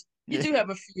soldiers. You do have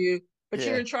a few, but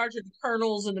you're in charge of the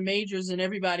colonels and the majors and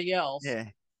everybody else. Yeah.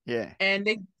 Yeah. And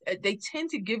they tend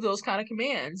to give those kind of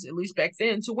commands, at least back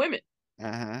then, to women.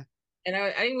 And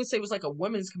I didn't even say it was like a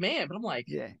women's command, but I'm like,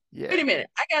 wait a minute,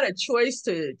 I got a choice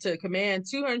to command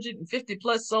 250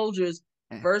 plus soldiers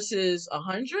versus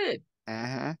 100.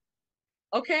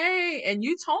 Okay, and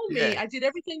you told me I did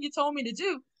everything you told me to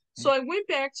do. So I went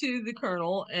back to the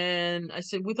colonel and I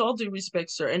said, with all due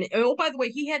respect, sir, and oh, by the way,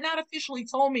 he had not officially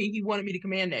told me he wanted me to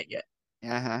command that yet.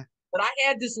 But I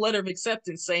had this letter of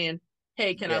acceptance saying,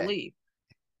 hey, can I leave?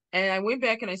 And I went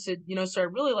back and I said, sir,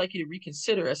 I'd really like you to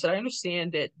reconsider. I said, I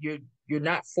understand that you're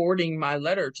not forwarding my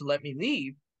letter to let me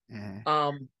leave.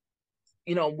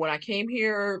 When I came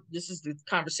here, this is the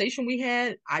conversation we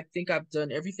had. I think I've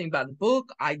done everything by the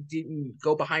book. I didn't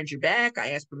go behind your back.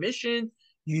 I asked permission.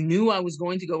 You knew I was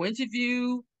going to go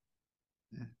interview.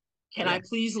 Can I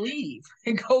please leave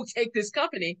and go take this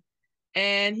company?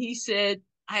 And he said,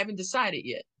 I haven't decided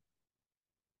yet.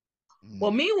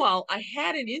 Well, meanwhile, I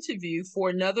had an interview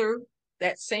for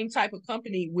that same type of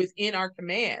company within our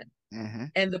command.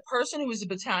 And the person who was the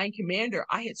battalion commander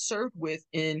I had served with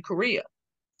in Korea.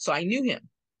 So I knew him.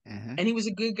 And he was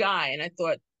a good guy. And I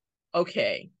thought,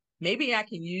 okay, maybe I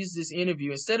can use this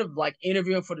interview instead of like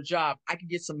interviewing for the job. I could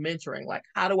get some mentoring. Like,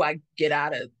 how do I get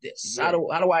out of this? How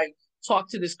do I talk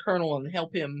to this colonel and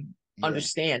help him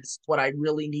understand what I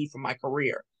really need for my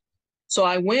career? So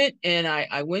I went and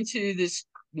I went to this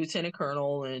lieutenant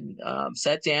colonel and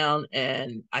sat down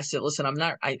and I said, listen,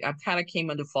 I kind of came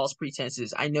under false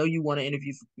pretenses. I know you want to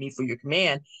interview me for your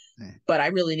command, but I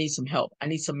really need some help. I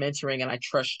need some mentoring and I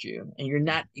trust you. And you're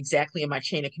not exactly in my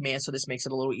chain of command, so this makes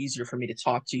it a little easier for me to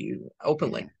talk to you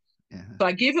openly. So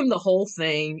I gave him the whole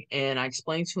thing and I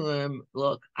explained to him,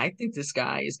 look, I think this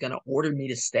guy is going to order me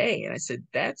to stay. And I said,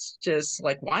 that's just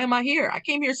like, why am I here? I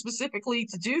came here specifically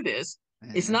to do this.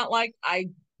 It's not like I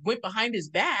went behind his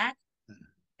back.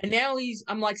 And now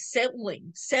I'm like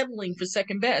settling for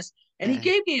second best. And he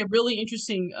gave me a really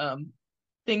interesting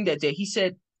thing that day. He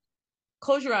said,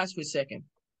 close your eyes for a second.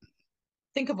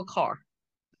 Think of a car.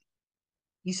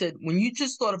 He said, when you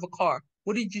just thought of a car,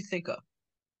 what did you think of?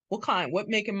 What kind? What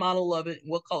make and model of it?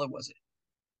 What color was it?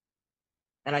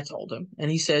 And I told him. And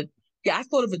he said, yeah, I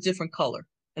thought of a different color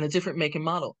and a different make and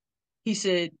model. He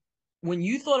said, when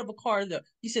you thought of a car,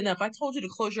 he said, now, if I told you to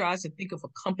close your eyes and think of a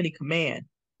company command,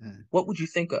 what would you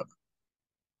think of?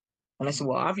 And I said,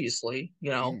 well, obviously,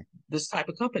 this type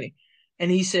of company. And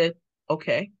he said,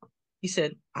 okay. He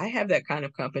said, I have that kind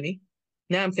of company.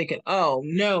 Now I'm thinking, oh,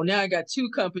 no, now I got two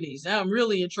companies. Now I'm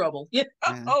really in trouble. And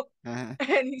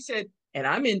he said,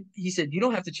 he said, you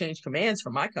don't have to change commands for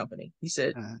my company. He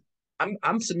said,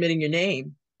 I'm submitting your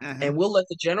name, Uh-huh. and we'll let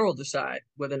the general decide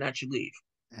whether or not you leave.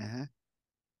 Uh-huh.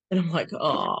 And I'm like,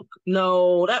 oh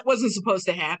no, that wasn't supposed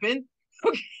to happen.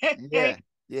 Okay. Yeah.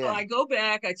 So Yeah. I go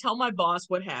back, I tell my boss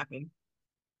what happened.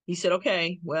 He said,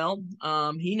 okay, well,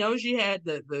 he knows you had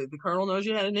the colonel knows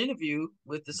you had an interview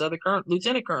with this other current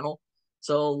lieutenant colonel.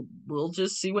 So we'll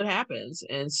just see what happens.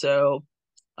 And so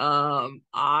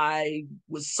I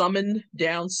was summoned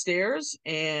downstairs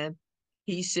and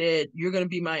he said, you're going to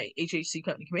be my HHC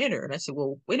company commander. And I said,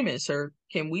 well, wait a minute, sir.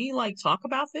 Can we like talk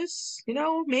about this?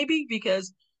 Maybe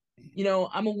because,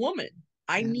 I'm a woman.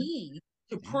 I Uh-huh. need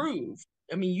to Uh-huh. prove.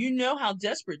 I mean, you know how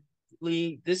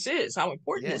desperately this is, how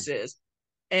important Yeah. this is.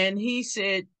 And he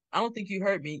said, I don't think you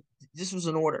heard me. This was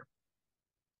an order.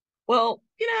 Well,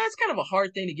 it's kind of a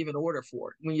hard thing to give an order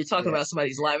for when you're talking Yeah. about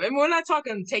somebody's life. I mean, we're not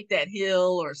talking take that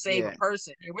hill or save a Yeah.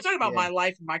 person. We're talking about Yeah. my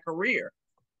life and my career.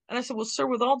 And I said, well, sir,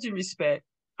 with all due respect,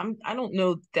 I don't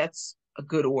know if that's a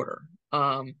good order.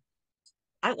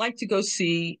 I'd like to go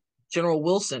see General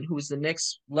Wilson, who is the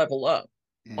next level up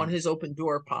on Yeah. his open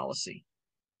door policy,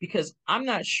 because I'm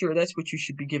not sure that's what you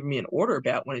should be giving me an order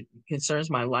about when it concerns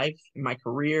my life and my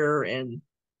career. And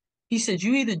he said,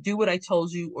 you either do what I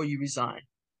told you or you resign.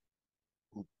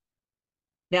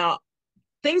 Now,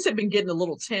 things have been getting a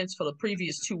little tense for the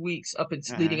previous 2 weeks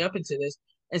Uh-huh. leading up into this.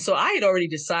 And so I had already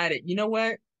decided, you know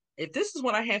what? If this is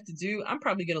what I have to do, I'm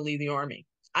probably going to leave the army.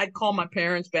 I'd called my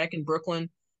parents back in Brooklyn,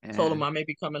 told them Uh-huh. I may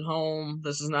be coming home.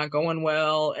 This is not going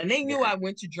well. And they knew Yeah. I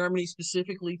went to Germany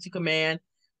specifically to command.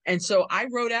 And so I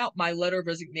wrote out my letter of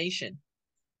resignation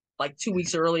like 2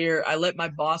 weeks earlier. I let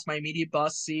my immediate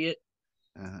boss see it,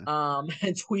 Uh-huh.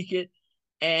 and tweak it.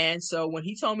 And so when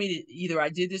he told me to either I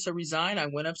did this or resign, I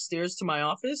went upstairs to my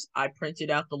office. I printed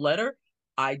out the letter.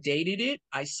 I dated it.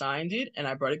 I signed it, and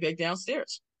I brought it back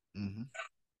downstairs Mm-hmm.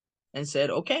 and said,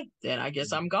 "Okay, then I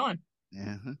guess I'm gone."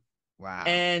 Uh-huh. Wow.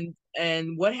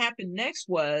 And what happened next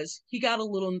was he got a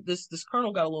little this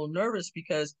colonel got a little nervous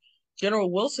because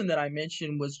General Wilson that I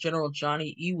mentioned was General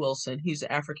Johnny E. Wilson. He's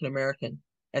African American.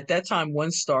 At that time, 1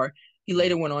 star. He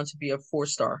later went on to be a 4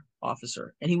 star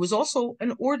officer, and he was also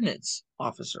an ordnance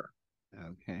officer.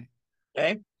 Okay.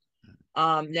 Okay.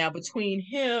 Now between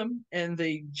him and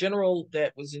the general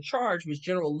that was in charge was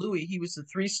General Louis. He was the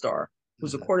 3 star, who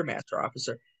was a Uh-huh. quartermaster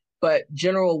officer. But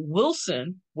General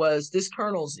Wilson was this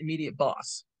colonel's immediate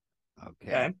boss. Okay.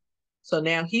 Okay. So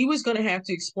now he was going to have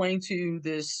to explain to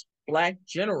this black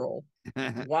general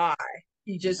why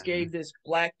he just Uh-huh. gave this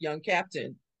black young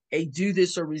captain a do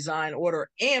this or resign order.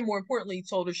 And more importantly, he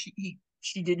told her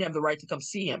she didn't have the right to come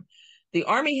see him. The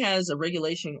Army has a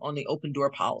regulation on the open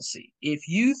door policy. If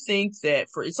you think that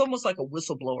it's almost like a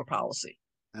whistleblower policy.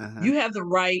 Uh-huh. You have the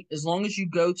right, as long as you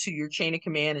go to your chain of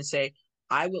command and say,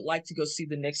 I would like to go see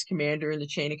the next commander in the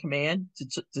chain of command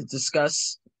to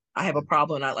discuss. I have a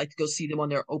problem and I'd like to go see them on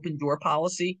their open door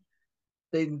policy.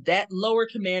 That lower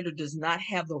commander does not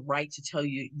have the right to tell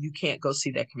you you can't go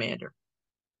see that commander.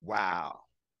 Wow.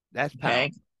 That's Okay.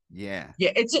 powerful. Yeah.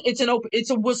 Yeah, it's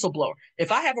a whistleblower.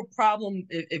 If I have a problem,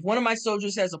 if one of my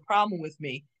soldiers has a problem with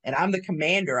me and I'm the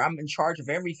commander, I'm in charge of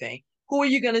everything, who are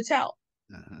you going to tell?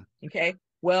 Uh-huh. Okay.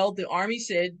 Well, the Army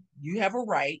said you have a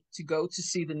right to go to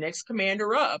see the next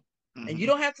commander up, and you Mm-hmm.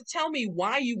 don't have to tell me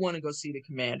why you want to go see the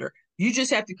commander. You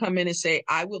just have to come in and say,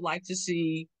 I would like to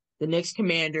see the next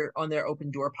commander on their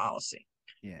open door policy.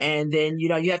 Yeah. And then, you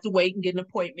have to wait and get an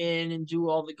appointment and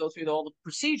go through all the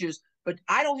procedures. But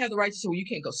I don't have the right to say, well, you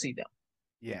can't go see them.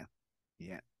 Yeah.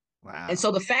 Yeah. And Wow.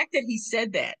 so the fact that he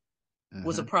said that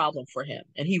was a Uh-huh. problem for him,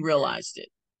 and he realized it.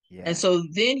 And Yeah. so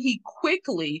then he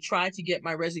quickly tried to get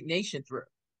my resignation through.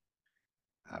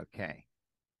 Okay.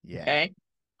 Yeah. Okay.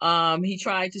 He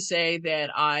tried to say that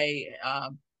I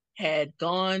had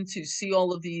gone to see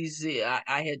all of these.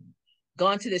 I had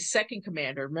gone to the second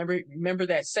commander. Remember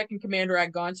that second commander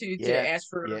I'd gone to Yeah. ask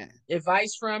for Yeah.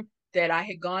 advice from. That I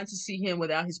had gone to see him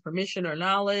without his permission or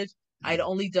knowledge. I'd Uh-huh.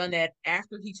 only done that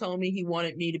after he told me he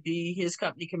wanted me to be his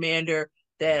company commander.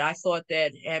 That I thought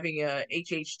that having a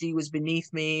HHD was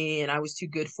beneath me and I was too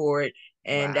good for it,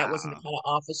 and that wasn't the Wow. kind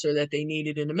of officer that they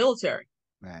needed in the military.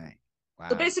 Right.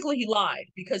 So Wow. basically, he lied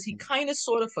because he kind of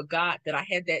sort of forgot that I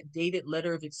had that dated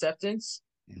letter of acceptance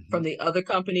Mm-hmm. from the other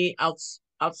company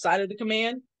outside of the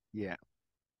command Yeah.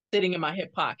 sitting in my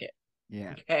hip pocket.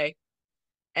 Yeah. Okay.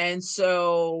 And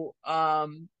so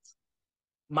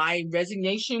my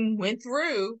resignation went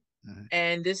through, Uh-huh.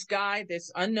 and this guy,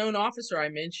 this unknown officer I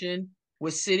mentioned,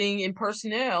 was sitting in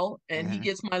personnel, and he Uh-huh.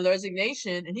 gets my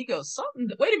resignation, and he goes, "Something.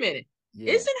 Wait a minute,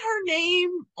 Yeah. isn't her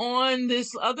name on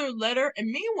this other letter?" And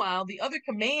meanwhile, the other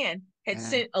command had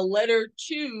sent a letter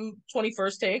to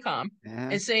 21st TACOM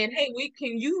and saying, hey,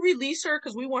 can you release her?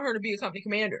 Because we want her to be a company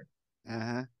commander.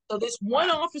 So this one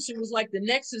officer was like the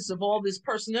nexus of all this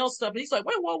personnel stuff. And he's like,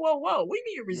 wait, whoa. What do you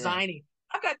mean you're resigning?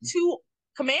 I've got 2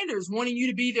 commanders wanting you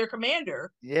to be their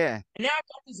commander. Yeah. And now I've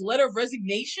got this letter of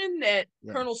resignation that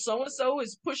Colonel so-and-so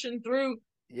is pushing through.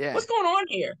 Yeah. What's going on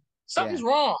here? Something's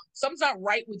wrong. Something's not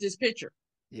right with this picture.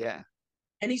 Yeah.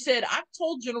 And he said, I've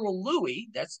told General Louis,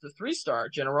 that's the 3-star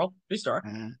general, 3-star,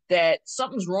 that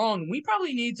something's wrong. We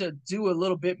probably need to do a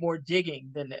little bit more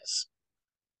digging than this.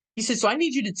 He said, so I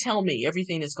need you to tell me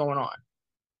everything that's going on.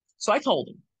 So I told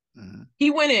him.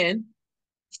 He went in,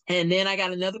 and then I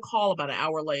got another call about an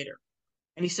hour later.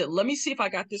 And he said, let me see if I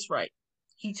got this right.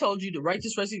 He told you to write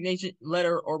this resignation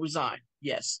letter or resign.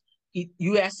 Yes.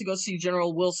 You asked to go see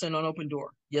General Wilson on open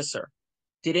door. Yes, sir.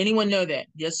 Did anyone know that?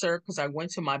 Yes, sir. Because I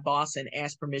went to my boss and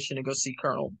asked permission to go see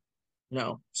Colonel,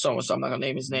 so-and-so. I'm not going to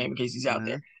name his name in case he's out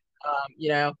there.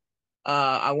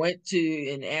 I went to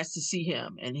and asked to see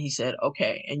him, and he said,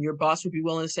 okay. And your boss would be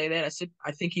willing to say that? I said,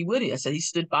 I think he would. I said, he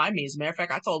stood by me. As a matter of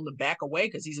fact, I told him to back away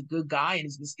because he's a good guy and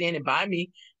he's been standing by me.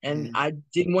 And I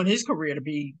didn't want his career to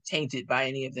be tainted by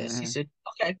any of this. He said,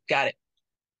 okay, got it.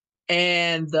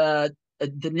 And the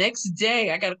next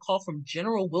day, I got a call from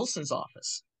General Wilson's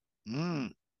office. Remember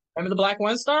the Black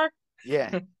 1-star?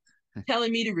 Yeah.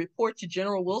 Telling me to report to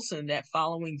General Wilson that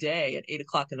following day at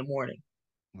 8:00 in the morning.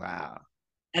 Wow.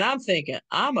 And I'm thinking,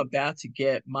 I'm about to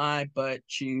get my butt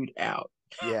chewed out.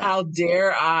 Yeah. How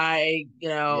dare I,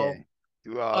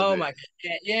 do all this. My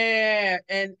God. Yeah.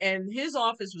 And his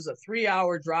office was a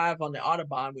 3-hour drive on the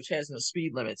Autobahn, which has no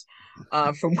speed limits,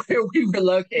 from where we were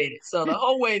located. So the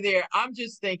whole way there, I'm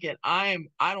just thinking, I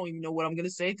don't even know what I'm going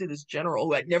to say to this general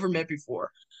who I'd never met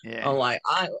before. Yeah. I'm like,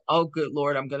 good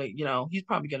Lord, I'm going to, he's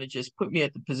probably going to just put me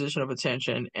at the position of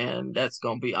attention, and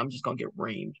I'm just going to get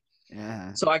reamed.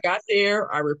 Yeah. So I got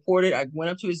there, I reported, I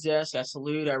went up to his desk, I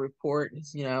salute, I report,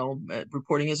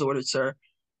 reporting his order, sir.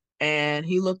 And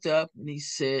he looked up and he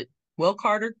said, well,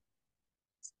 Carter,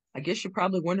 I guess you're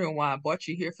probably wondering why I brought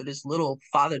you here for this little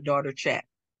father-daughter chat.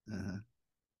 And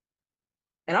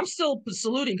I'm still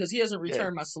saluting because he hasn't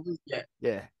returned my salute yet.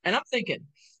 Yeah. And I'm thinking,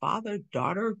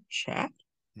 father-daughter chat?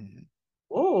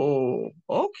 Oh,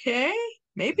 okay.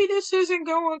 Maybe this isn't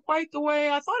going quite the way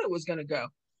I thought it was going to go.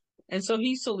 And so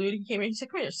he saluted, he came in, he said,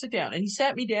 come here, sit down. And he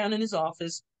sat me down in his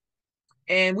office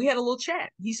and we had a little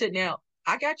chat. He said, now,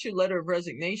 I got your letter of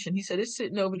resignation. He said, it's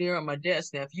sitting over there on my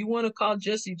desk. Now, if you want to call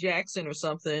Jesse Jackson or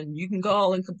something, you can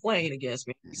call and complain against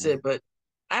me. He said, but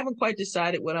I haven't quite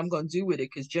decided what I'm going to do with it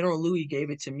because General Louis gave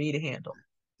it to me to handle.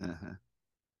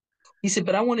 He said,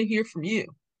 but I want to hear from you.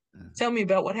 Tell me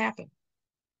about what happened.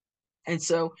 And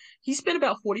so he spent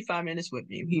about 45 minutes with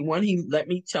me. He let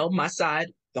me tell my side,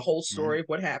 the whole story of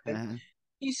what happened.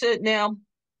 He said, now,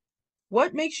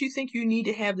 what makes you think you need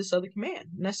to have this other command?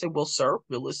 And I said, well, sir,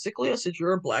 realistically, I said,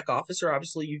 you're a black officer.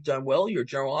 Obviously, you've done well. You're a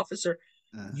general officer.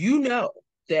 You know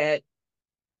that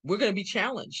we're going to be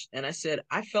challenged. And I said,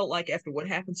 I felt like after what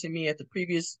happened to me at the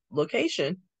previous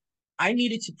location, I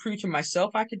needed to prove to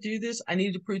myself I could do this. I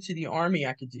needed to prove to the Army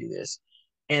I could do this.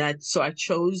 And so I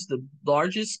chose the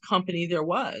largest company there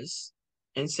was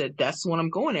and said, that's what I'm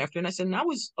going after. And I said, and I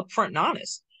was upfront and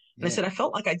honest. And I said, I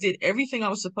felt like I did everything I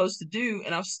was supposed to do,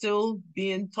 and I was still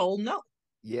being told no.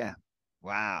 Yeah.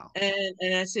 Wow. And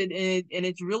I said, and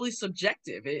it's really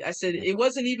subjective. I said, it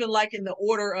wasn't even like in the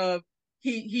order of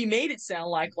he made it sound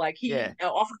like he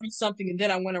offered me something and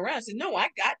then I went around. I said, no, I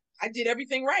did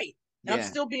everything right. And I'm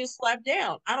still being slapped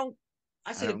down.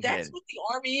 I said, if that's what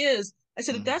the Army is, I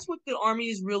said, if that's what the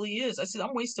Army really is, I said,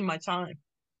 I'm wasting my time.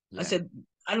 I said,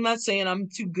 I'm not saying I'm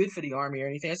too good for the Army or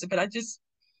anything. I said, but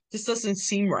this doesn't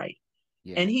seem right.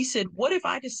 And he said, what if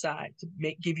I decide to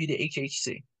give you the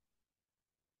HHC?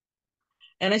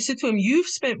 And I said to him, you've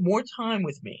spent more time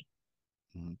with me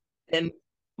than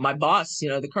my boss,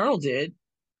 the colonel did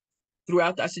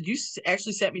throughout. I said, you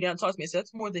actually sat me down and talked to me. I said,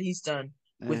 that's more than he's done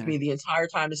with me the entire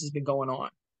time this has been going on.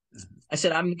 I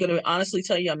said, I'm going to honestly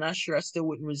tell you, I'm not sure I still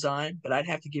wouldn't resign, but I'd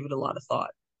have to give it a lot of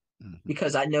thought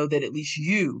because I know that at least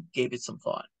you gave it some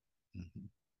thought.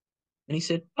 And he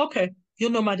said, okay,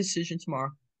 you'll know my decision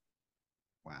tomorrow.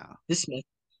 Wow. Dismissed.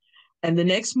 And the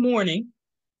next morning,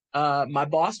 my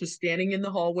boss was standing in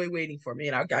the hallway waiting for me,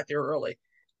 and I got there early.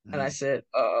 And I said,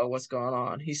 what's going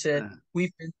on? He said,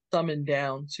 we've been summoned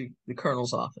down to the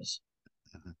colonel's office.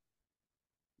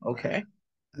 Okay.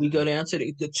 We go down to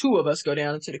the two of us go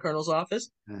down into the colonel's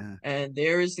office, and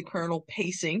there is the colonel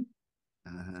pacing,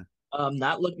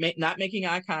 not making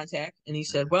eye contact. And he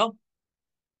said, well,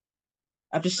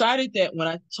 I've decided that when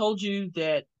I told you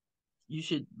that you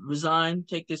should resign,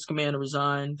 take this command and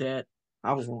resign, that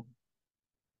I was wrong.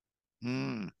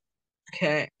 Mm.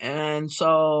 Okay, and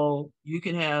so you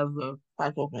can have the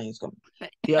 512 planes come,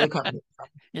 the other company,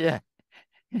 Yeah.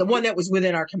 the one that was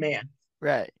within our command.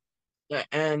 Right.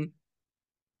 And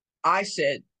I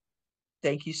said,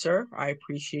 "Thank you, sir. I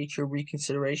appreciate your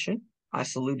reconsideration." I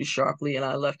saluted sharply and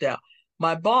I left out.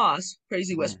 My boss,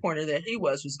 crazy Yeah. West Pointer that he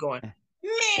was going, "Man,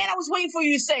 I was waiting for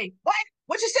you to say, what?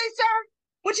 What you say, sir?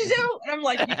 What you do?" And I'm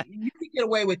like, "You can get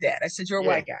away with that." I said, "You're a Yeah.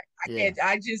 white guy. I Yeah. can't,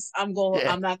 Yeah.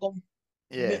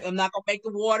 Yeah. I'm not gonna make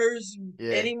the waters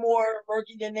Yeah. any more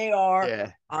murky than they are.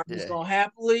 Yeah. I'm just Yeah. gonna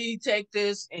happily take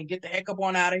this and get the heck up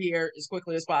on out of here as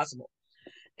quickly as possible."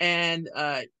 And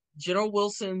General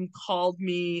Wilson called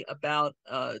me about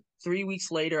 3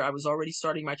 weeks later. I was already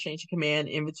starting my change of command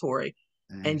inventory,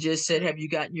 and just said, "Have you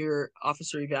gotten your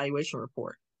officer evaluation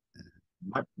report,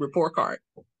 my report card?"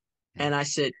 Yeah. And I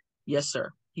said, "Yes,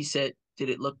 sir." He said, "Did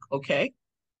it look okay?"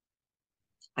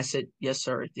 I said, "Yes,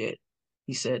 sir, it did."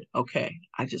 He said, "Okay,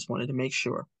 I just wanted to make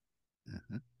sure."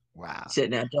 Mhm. Wow. He said,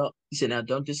 "Now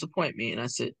don't disappoint me." And I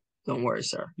said, "Don't worry,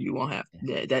 sir. You won't have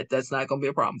that's not gonna be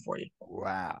a problem for you."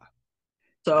 Wow. Uh,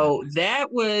 So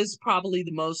that was probably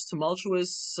the most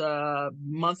tumultuous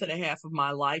month and a half of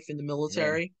my life in the yeah.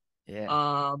 military.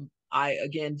 Yeah. I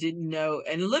again didn't know,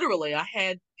 and literally, I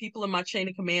had people in my chain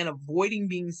of command avoiding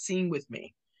being seen with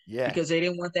me Yeah. because they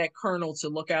didn't want that colonel to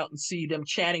look out and see them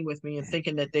chatting with me and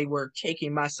thinking that they were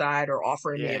taking my side or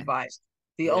offering me Yeah. advice.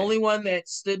 The Yeah. only one that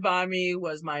stood by me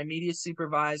was my immediate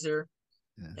supervisor.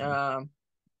 Mhm. Um,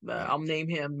 Yeah. I'll name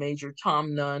him Major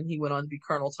Tom Nunn. He went on to be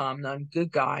Colonel Tom Nunn,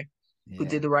 good guy who Yeah.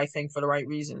 did the right thing for the right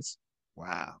reasons.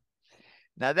 Wow.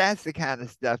 Now that's the kind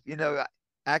of stuff,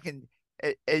 I can,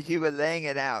 as you were laying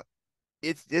it out,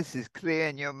 it's this is clear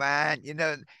in your mind.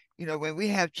 When we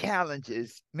have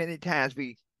challenges, many times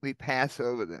we pass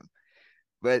over them,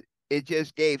 but it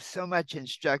just gave so much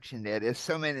instruction there. There's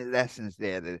so many lessons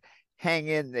there to hang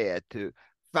in there, to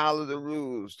follow the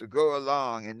rules, to go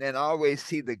along, and then always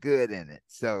see the good in it.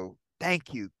 So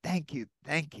thank you, thank you,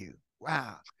 thank you.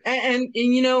 Wow.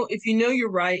 If you know you're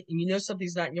right and you know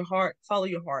something's not in your heart, follow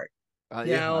your heart.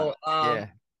 You Yeah, know, um,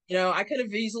 yeah, I could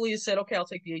have easily said, "Okay, I'll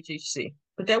take the HHC,"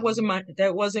 but mhm,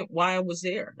 that wasn't why I was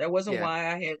there. That wasn't yeah,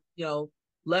 why I had,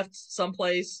 left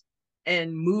someplace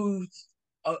and moved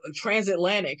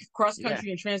transatlantic, cross yeah,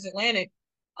 country and transatlantic.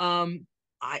 Um,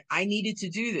 I needed to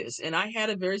do this, and I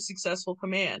had a very successful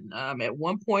command. At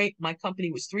one point, my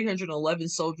company was 311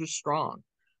 soldiers strong.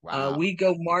 wow. We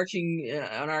go marching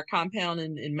on our compound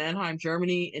in Mannheim,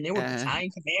 Germany, and there were Uh,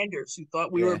 battalion commanders who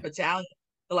thought we were a yeah, battalion.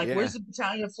 They're like, yeah, "Where's the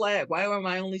battalion flag? Why am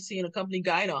I only seeing a company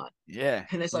guide on?" yeah,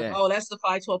 And it's like, yeah, "Oh, that's the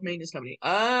 512 maintenance company."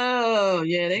 Oh,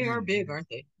 yeah, they are big, aren't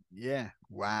they? yeah.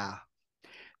 Wow.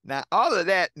 Now, all of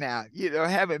that now,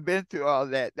 having been through all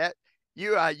that,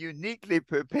 you are uniquely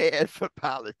prepared for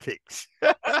politics.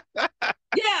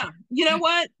 Yeah, you know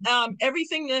what?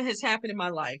 Everything that has happened in my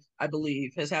life, I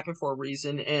believe, has happened for a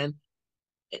reason, and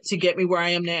to get me where I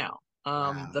am now.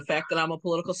 Wow. The fact that I'm a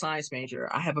political science major,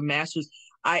 I have a master's.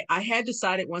 I had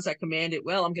decided once I commanded,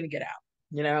 well, I'm going to get out.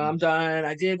 Mm. I'm done.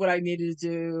 I did what I needed to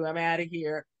do. I'm out of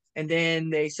here. And then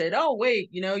they said, "Oh, wait,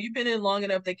 you've been in long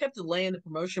enough." They kept delaying the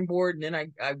promotion board. And then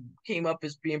I came up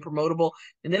as being promotable.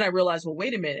 And then I realized, well,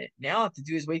 wait a minute. Now all I have to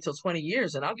do is wait till 20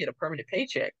 years and I'll get a permanent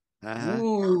paycheck. Uh-huh.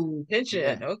 Ooh, Yeah.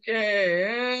 pension.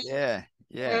 Okay. Yeah.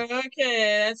 Yeah.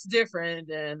 Okay, that's different.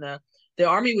 And the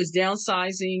Army was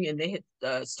downsizing, and they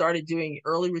had started doing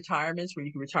early retirements where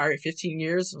you can retire at 15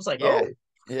 years. I was like, Yeah. "Oh,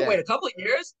 I can Yeah. wait a couple of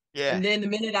years." Yeah. And then the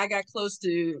minute I got close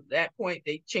to that point,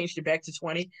 they changed it back to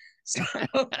 20. So,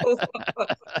 but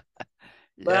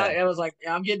Yeah. I was like,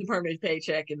 "Yeah, I'm getting the permanent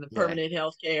paycheck and the Yeah. permanent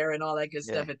health care and all that good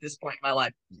Yeah. stuff at this point in my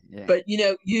life." Yeah. But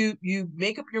you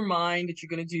make up your mind that you're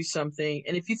going to do something,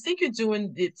 and if you think you're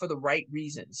doing it for the right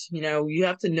reasons, you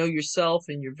have to know yourself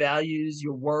and your values,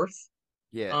 your worth.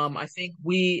 Yes. I think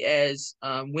we as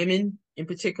women in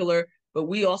particular, but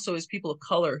we also as people of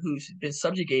color who've been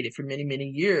subjugated for many, many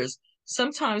years,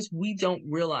 sometimes we don't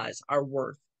realize our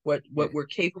worth, Yeah. what we're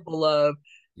capable of.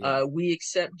 Yeah. We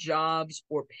accept jobs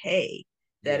or pay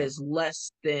that Yeah. is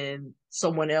less than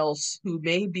someone else who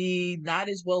may be not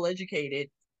as well educated,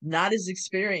 not as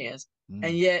experienced, and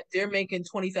Mm. yet they're making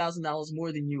 $20,000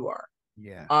 more than you are.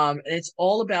 Yeah. And it's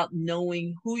all about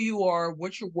knowing who you are,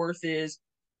 what your worth is.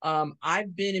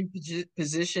 I've been in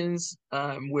positions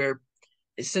where,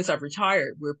 since I've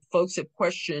retired, where folks have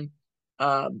questioned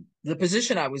the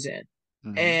position I was in.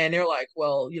 Hmm. And they're like,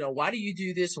 "Well, why do you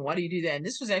do this and why do you do that?" And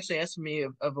this was actually asked me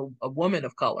of a woman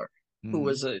of color who Hmm.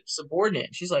 was a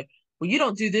subordinate. She's like, well, you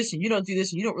don't do this and you don't do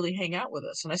this and you don't really hang out with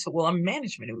us. And I said, well, I'm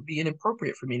management. It would be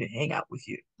inappropriate for me to hang out with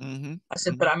you. Mm-hmm. I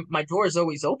said, Mm-hmm. but my door is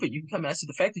always open. You can come. And I said,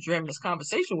 the fact that you're having this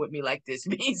conversation with me like this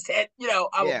means that,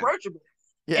 I'm Yeah. approachable.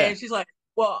 Yeah. And she's like,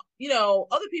 well,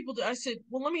 other people do. I said,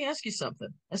 well, let me ask you something.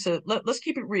 I said, let's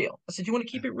keep it real. I said, you want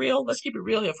to keep it real? Let's keep it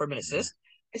real here for a minute, Yeah. sis.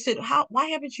 I said, why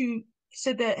haven't you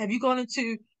said that? Have you gone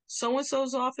into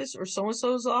so-and-so's office or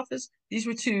so-and-so's office? These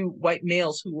were two white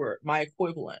males who were my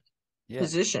equivalent Yeah.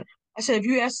 position. I said, have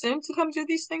you asked them to come do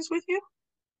these things with you?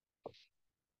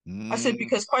 I said, Mm.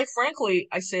 because quite frankly,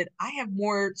 I said, I have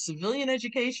more civilian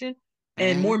education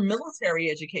and Uh-huh. more military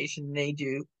education than they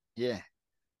do. Yeah.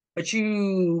 But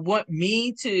you want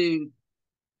me to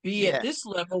be at Yeah. this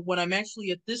level when I'm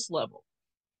actually at this level.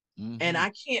 And Mm-hmm.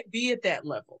 I can't be at that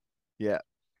level Yeah.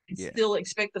 and Yeah. still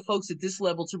expect the folks at this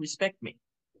level to respect me.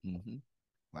 Mm-hmm.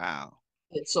 Wow.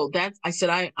 And so I said,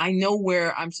 I know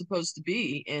where I'm supposed to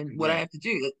be and what I Yeah. have to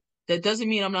do. That doesn't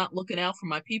mean I'm not looking out for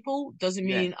my people, doesn't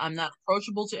Yeah. mean I'm not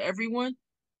approachable to everyone,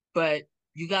 but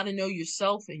you got to know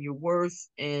yourself and your worth.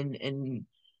 And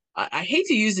I hate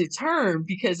to use the term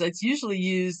because it's usually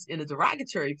used in a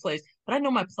derogatory place, but I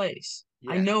know my place.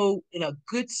 I Yeah. know in a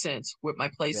good sense what my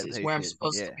place That is, where I'm places.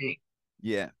 supposed to Yeah. be,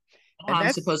 Yeah. how And I'm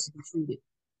that's supposed to be treated.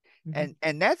 Mhm.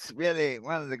 and that's really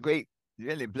one of the great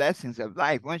really blessings of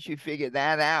life. Once you figure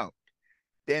that out,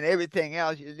 then everything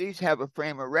else, you at least have a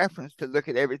frame of reference to look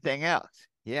at everything else.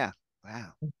 Yeah.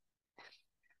 Wow.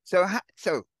 So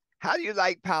how do you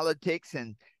like politics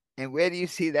and where do you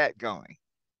see that going?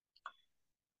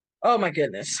 Oh my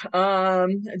goodness.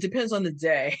 It depends on the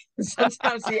day,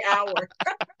 sometimes the hour.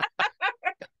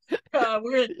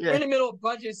 We're in Yeah. the middle of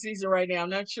budget season right now. I'm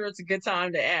not sure it's a good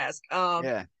time to ask.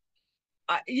 Yeah.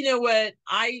 You know what?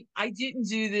 I didn't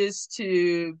do this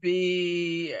to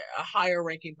be a higher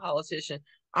ranking politician.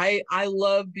 I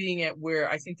love being at where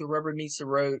I think the rubber meets the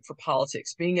road for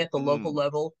politics, being at the local Mm.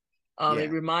 level. It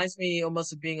Yeah. reminds me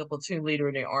almost of being a platoon leader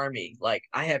in the army. Like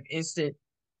I have instant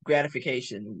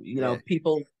gratification. Yeah.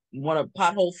 People want a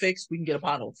pothole fixed, we can get a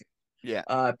pothole fixed.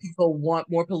 Yeah. People want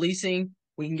more policing,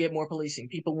 we can get more policing.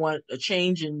 People want a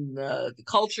change in the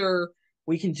culture,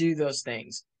 we can do those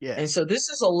things. Yeah. And so this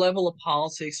is a level of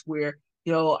politics where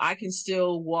I can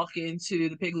still walk into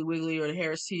the Piggly Wiggly or the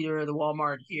Harris Teeter or the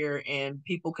Walmart here, and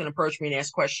people can approach me and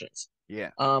ask questions.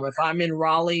 Yeah. If I'm in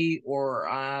Raleigh or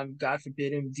I'm, God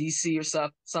forbid, in DC or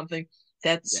something,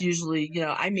 that's Yeah. usually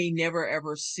I may never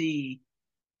ever see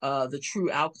the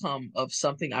true outcome of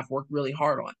something I've worked really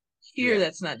hard on. Here, Yeah.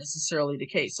 that's not necessarily the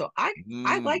case. So I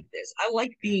like Mm. this. I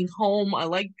like Yeah. being home. I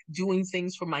like doing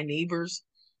things for my neighbors,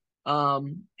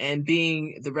 and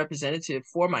being the representative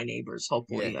for my neighbors.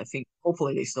 Yeah.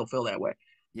 Hopefully they still feel that way.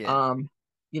 Yeah. Um,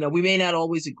 we may not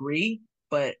always agree,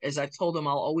 but as I told them,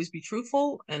 I'll always be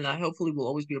truthful, and I hopefully will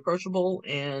always be approachable,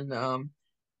 and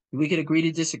we could agree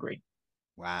to disagree.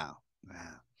 Wow.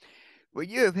 Wow. Well,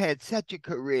 you have had such a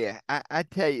career. I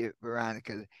tell you,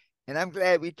 Veronica, and I'm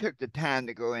glad we took the time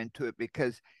to go into it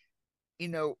because, you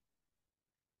know,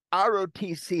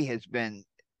 ROTC has been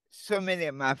so many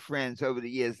of my friends over the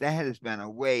years, that has been a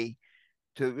way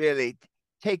to really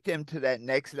take them to that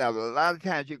next level. A lot of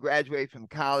times you graduate from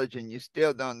college and you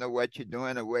still don't know what you're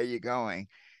doing or where you're going.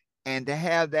 And to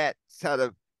have that sort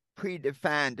of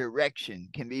predefined direction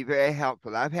can be very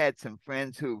helpful. I've had some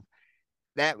friends who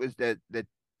that was the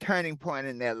turning point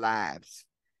in their lives.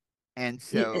 And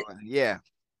so, yeah.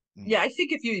 Mm. Yeah, I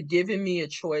think if you had given me a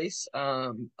choice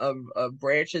of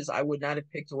branches, I would not have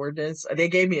picked ordnance. They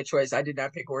gave me a choice. I did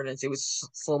not pick ordnance. It was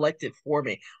selected for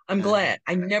me. I'm Uh-huh. glad.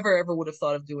 I never ever would have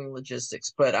thought of doing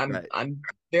logistics, but Right. I'm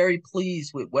very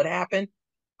pleased with what happened.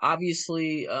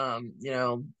 Obviously,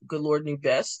 good Lord knew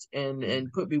best Mm.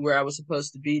 and put me where I was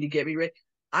supposed to be to get me ready.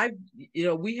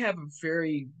 We have a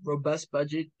very robust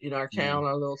budget in our Yeah. town,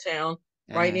 our little town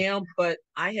right Uh-huh. now, but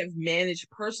I have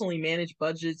personally managed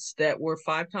budgets that were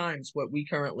 5 times what we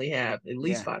currently have, at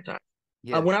least Yeah. 5 times.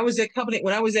 Yeah. When I was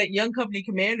at Young Company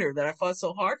Commander that I fought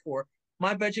so hard for,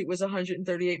 my budget was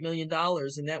 $138 million,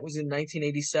 and that was in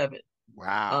 1987.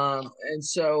 Wow. And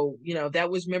so, that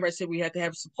was, remember I said we had to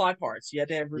have supply parts, you had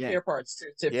to have Yeah. repair parts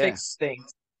to Yeah. fix things.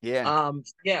 Yeah.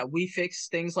 Yeah, we fix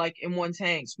things like M1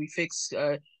 tanks. We fix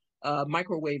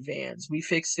microwave vans. We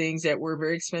fix things that were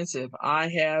very expensive. I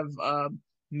have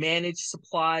managed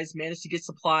to get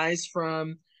supplies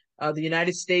from the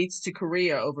United States to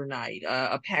Korea overnight.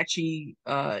 Apache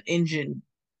engines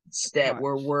that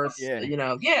were Parts. worth,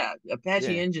 Yeah. yeah,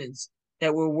 Apache Yeah. engines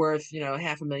that were worth,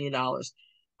 $500,000.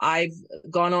 I've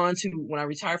gone on to, when I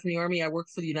retired from the Army, I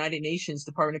worked for the United Nations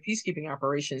Department of Peacekeeping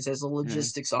Operations as a Uh-huh.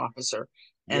 logistics officer.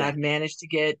 And Yeah. I've managed to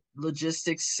get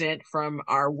logistics sent from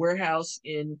our warehouse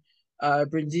in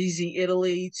Brindisi,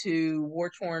 Italy, to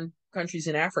war-torn countries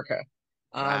in Africa.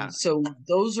 Wow. So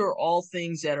those are all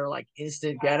things that are like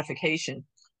instant gratification.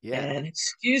 Yeah. And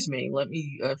excuse me, let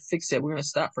me fix that. We're going to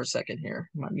stop for a second here.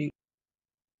 My mute.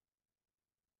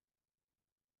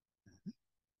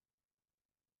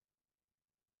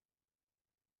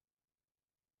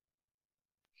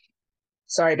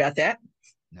 Sorry about that.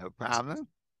 No problem.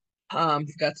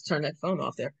 Forgot to turn that phone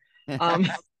off there. Um,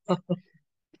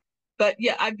 but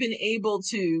yeah, I've been able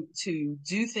to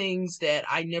do things that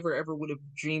I never ever would have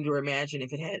dreamed or imagined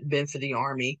if it hadn't been for the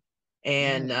Army.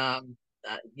 And Yeah.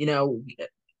 you know,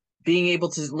 being able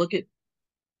to look at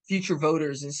future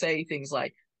voters and say things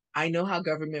like, I know how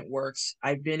government works.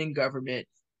 I've been in government.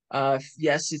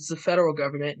 Yes, it's the federal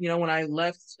government. You know, when I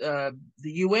left the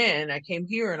UN, I came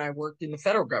here and I worked in the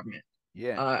federal government.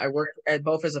 Yeah. I worked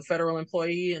both as a federal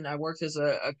employee and I worked as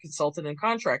a consultant and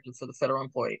contractor for the federal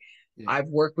employee. Yeah. I've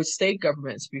worked with state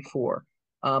governments before.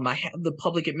 I have the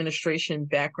public administration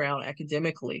background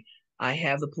academically. I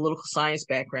have the political science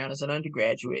background as an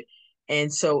undergraduate.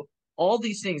 And so all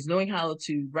these things, knowing how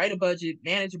to write a budget,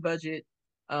 manage a budget,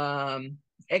 um,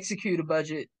 execute a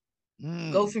budget,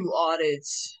 go Mm. through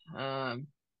audits,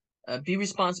 be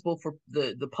responsible for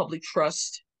the public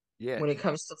trust Yes. when it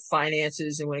comes to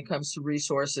finances and when it comes to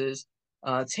resources,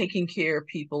 taking care of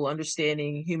people,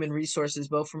 understanding human resources,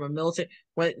 both from a military.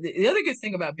 When the other good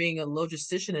thing about being a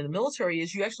logistician in the military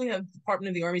is you actually have Department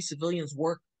of the Army civilians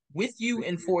work with you With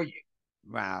and you. for you.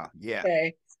 Wow. Yeah.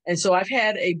 Okay. And so I've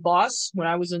had a boss when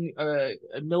I was a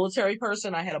military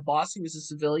person. I had a boss who was a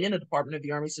civilian, a Department of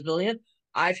the Army civilian.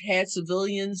 I've had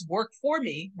civilians work for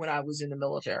me when I was in the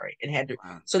military and had to.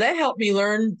 Wow. So that helped me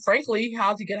learn, frankly,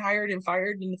 how to get hired and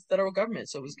fired in the federal government.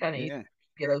 So it was kind of easy Yeah. to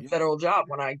get a Yeah. federal job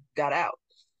when I got out.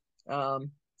 I don't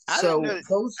So know.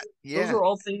 those Yeah. are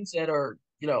all things that are,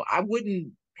 I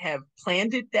wouldn't have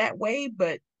planned it that way,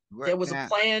 but there Worked was a out.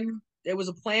 plan. There was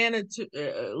a plan,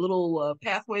 a little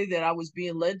pathway that I was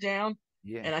being led down,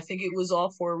 Yeah. and I think it was all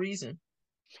for a reason.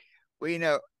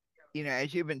 Well,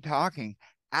 as you've been talking,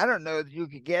 I don't know if you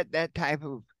could get that type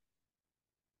of,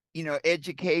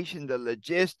 education, the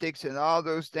logistics and all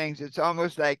those things. It's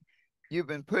almost like you've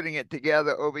been putting it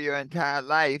together over your entire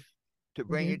life to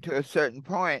bring you Hmm. to a certain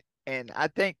point. And I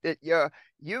think that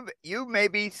you may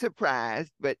be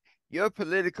surprised, but your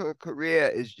political career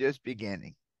is just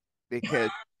beginning because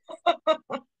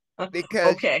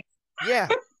because Okay. yeah,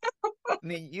 I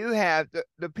mean, you have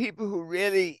the people who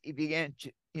really begin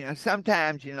to,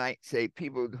 sometimes like say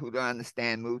people who don't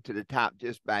understand move to the top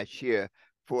just by sheer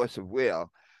force of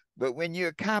will. But when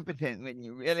you're competent, when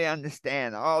you really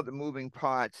understand all the moving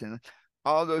parts and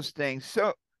all those things,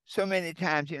 so many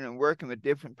times, working with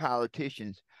different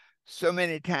politicians, so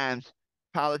many times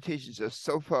politicians are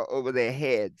so far over their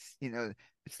heads.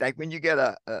 It's like when you get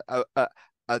a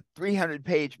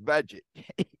 300-page budget,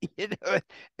 you know,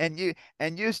 and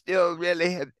you still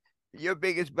really have your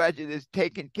biggest budget is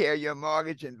taking care of your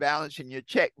mortgage and balancing your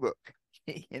checkbook,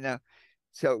 you know.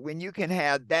 So when you can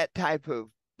have that type of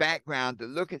background to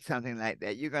look at something like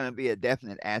that, you're going to be a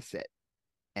definite asset,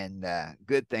 and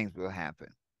good things will happen.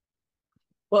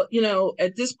 Well,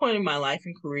 at this point in my life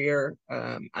and career,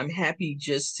 I'm happy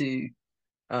just to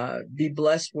be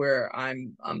blessed where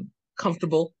I'm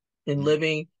comfortable in Mm,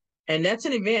 living, and that's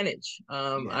an advantage.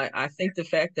 yeah, I think the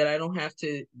fact that I don't have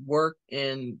to work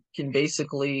and can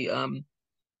basically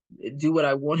do what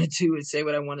I want to do and say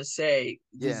what I want to say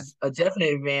yeah, is a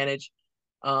definite advantage.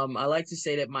 I like to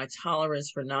say that my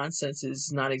tolerance for nonsense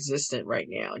is non-existent right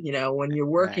now. When you're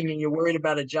right, working and you're worried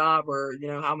about a job or,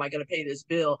 how am I going to pay this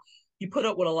bill? You put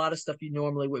up with a lot of stuff you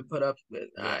normally would put up with.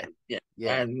 yeah, Yeah,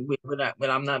 yeah, and but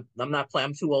I'm not playing.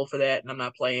 I'm too old for that, and I'm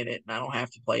not playing it, and I don't have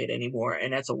to play it anymore.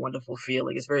 And that's a wonderful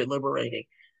feeling. It's very liberating.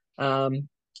 Um,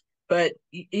 but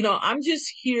I'm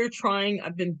just here trying.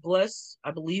 I've been blessed.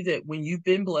 I believe that when you've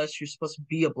been blessed, you're supposed to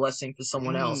be a blessing to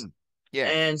someone else.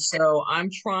 yes, And so I'm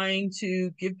trying to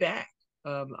give back.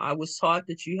 I was taught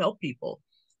that you help people.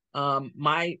 I'm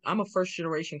a first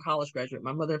generation college graduate.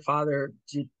 My mother and father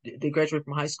they graduated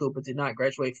from high school, but did not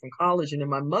graduate from college. And in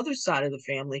my mother's side of the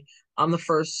family, I'm the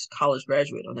first college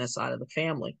graduate on that side of the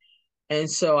family.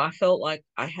 And so I felt like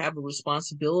I have a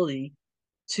responsibility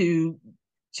to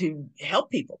to help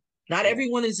people. Not yeah,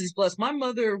 everyone is as blessed. My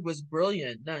mother was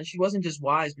brilliant. No, she wasn't just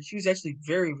wise, but she was actually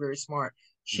very, very smart.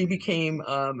 She mm, became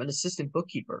an assistant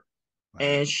bookkeeper, wow,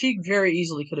 and she very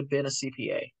easily could have been a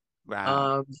CPA.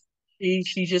 wow, Um,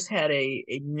 she just had a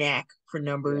knack for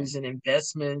yeah, numbers and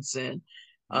investments, and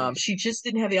yeah, she just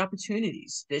didn't have the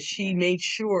opportunities that she yeah, made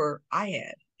sure I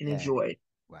had and yeah, enjoyed.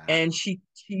 wow, And she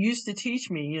used to teach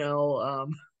me,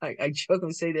 I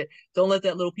jokingly say that don't let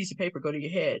that little piece of paper go to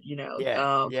your head,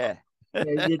 Yeah. Yeah.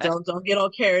 you don't get all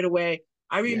carried away.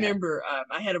 I Yeah. remember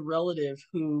I had a relative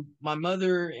who my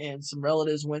mother and some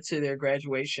relatives went to their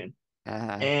graduation,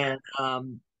 Uh-huh. and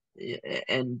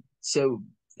so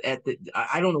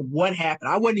I don't know what happened.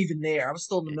 I wasn't even there. I was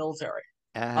still in the military.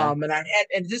 Uh-huh. And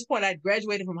at this point I'd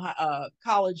graduated from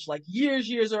college like years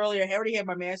earlier. I already had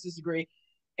my master's degree,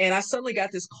 and I suddenly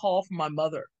got this call from my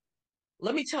mother.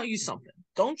 Let me tell you something.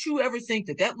 Don't you ever think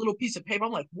that little piece of paper?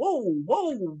 I'm like, whoa,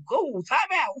 go, time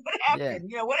out. What Yeah.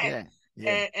 happened? What happened? Yeah.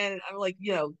 Yeah. And I'm like,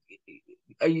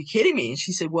 are you kidding me? And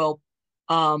she said, well,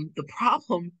 the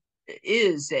problem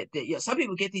is that some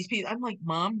people get these pieces. I'm like,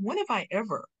 Mom, when have I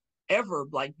ever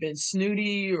like been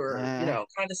snooty or Uh-huh.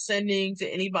 condescending to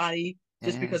anybody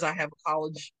just Uh-huh. because I have a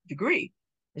college degree?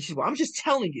 And she's, well, I'm just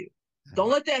telling you, don't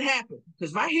let that happen.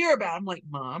 Because if I hear about it, I'm like,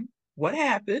 Mom, what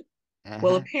happened?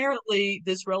 Well, Uh-huh. apparently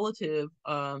this relative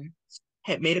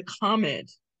had made a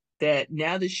comment that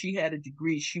now that she had a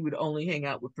degree, she would only hang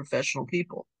out with professional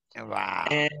people. Wow.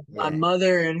 And my Yeah.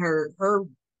 mother and her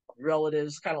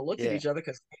relatives kind of looked at Yeah. each other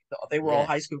because they were all Yeah.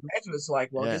 high school graduates. Like,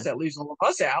 well, I guess Yeah. that leaves all of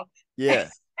us out. Yeah.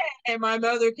 And my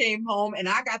mother came home, and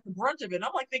I got the brunt of it. And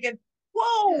I'm like thinking, Yeah.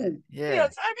 whoa, Yeah.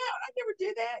 time out. I never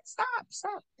did that. Stop.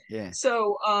 Yeah.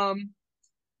 So, I'm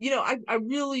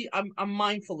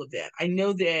mindful of that. I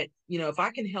know that, if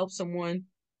I can help someone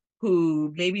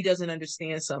who maybe doesn't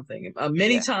understand something,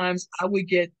 many Yeah. times I would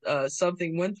get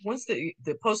something once the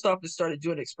post office started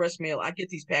doing express mail. I get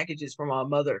these packages from my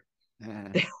mother Uh-huh.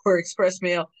 that were express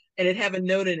mail, and it have a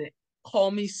note in it, call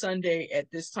me Sunday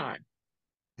at this time.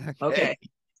 Okay. Okay.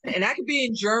 And I could be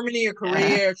in Germany or Uh-huh.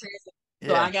 Korea or so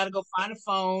Yeah. I got to go find a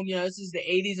phone. This is the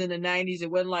 80s and the 90s.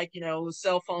 It wasn't like,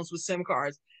 cell phones with SIM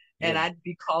cards. And Yeah. I'd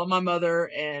be calling my mother,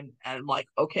 and I'm like,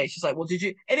 okay. She's like, well, did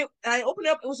you? And I opened it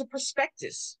up. It was a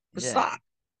prospectus for Yeah. stock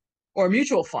or a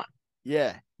mutual fund.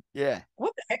 Yeah. Yeah.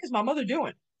 What the heck is my mother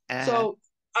doing? Uh-huh. So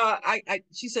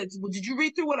she said, well, did you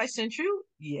read through what I sent you?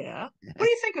 Yeah. What do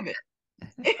you think of it?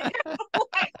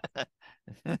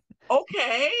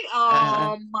 Okay.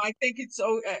 Uh-huh. I think it's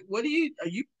are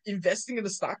you investing in the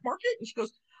stock market? And she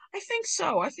goes, I think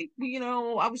so. I think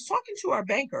I was talking to our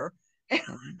banker,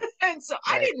 and so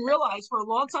I Right. didn't realize for a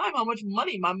long time how much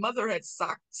money my mother had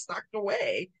stocked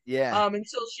away, Yeah.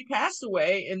 until she passed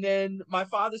away. And then my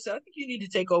father said, I think you need to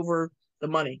take over the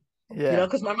money, Yeah.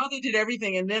 because my mother did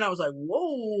everything. And then I was like,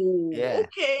 whoa, Yeah.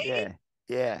 okay. Yeah.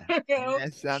 Yeah. you Isn't know,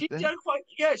 that something?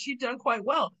 she'd done quite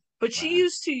well. But she Wow.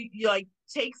 used to like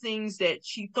take things that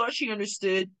she thought she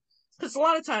understood. Because a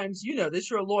lot of times, this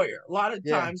you're a lawyer. A lot of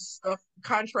Yeah. times,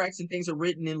 contracts and things are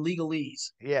written in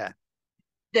legalese Yeah.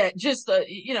 that just,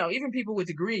 even people with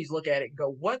degrees look at it and go,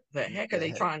 "What the What heck are the they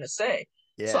heck? trying to say?"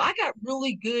 So Yeah. I got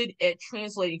really good at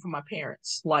translating for my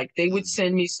parents. Like they would Mm.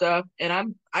 send me stuff,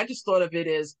 and I just thought of it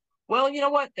as, well, you know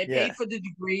what? They Yeah. paid for the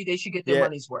degree; they should get their Yeah.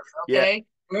 money's worth. Yeah. Okay,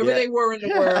 wherever Yeah. they were in the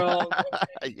world,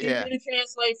 you need Yeah. me to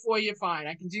translate for you? Fine,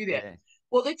 I can do that. Yeah.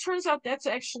 Well, it turns out that's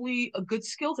actually a good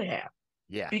skill to have,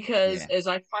 Yeah. because Yeah. as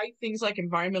I fight things like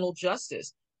environmental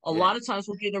justice, a Yeah. lot of times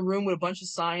we'll get in a room with a bunch of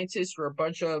scientists or a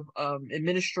bunch of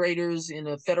administrators in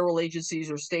the federal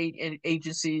agencies or state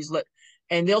agencies,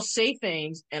 and they'll say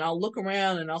things, and I'll look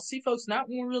around and I'll see folks not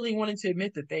really wanting to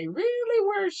admit that they really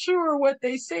weren't sure what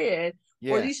they said,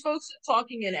 or Yeah. these folks are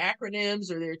talking in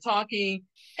acronyms, or they're talking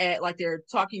like they're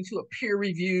talking to a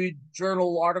peer-reviewed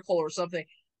journal article or something,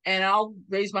 and I'll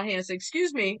raise my hand and say,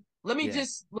 "Excuse me, Yeah. let me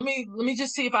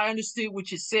just see if I understood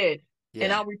what you said," and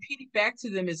Yeah. I'll repeat it back to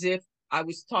them as if I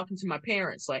was talking to my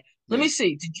parents. Like, let me Yeah.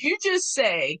 see, did you just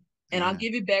say? And I'll Uh-huh.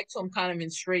 give it back to them kind of in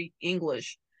straight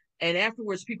English. And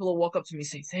afterwards, people will walk up to me and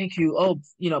say, "Thank you. Oh,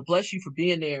 bless you for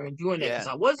being there and doing that," because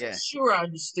Yeah. I wasn't Yeah. sure I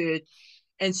understood.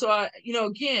 And so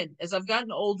again, as I've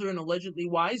gotten older and allegedly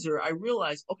wiser, I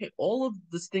realized, okay, all of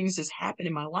the things that's happened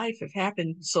in my life have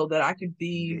happened so that I could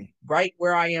be Be right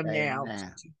where I am right now now.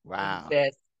 to things Wow.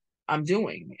 that I'm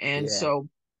doing. And Yeah. so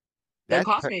doesn't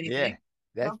cost me Yeah. anything.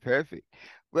 That's perfect.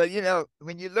 Well,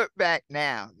 when you look back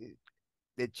now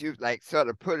that you like sort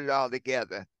of put it all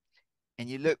together and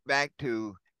you look back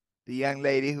to the young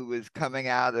lady who was coming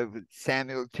out of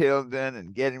Samuel Tilden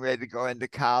and getting ready to go into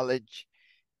college,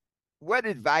 what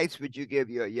advice would you give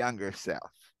your younger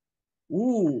self?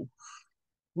 Ooh,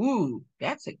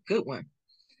 that's a good one.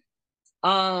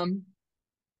 Um,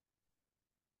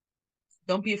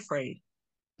 don't be afraid.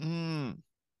 Mm,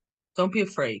 Don't be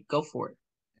afraid. Go for it.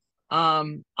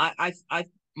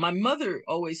 My mother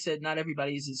always said not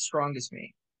everybody is as strong as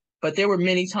me, but there were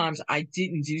many times I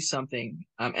didn't do something,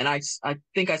 and I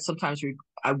think I sometimes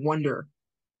I wonder,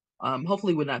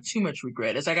 hopefully with not too much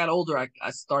regret. As I got older, I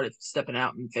started stepping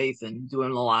out in faith and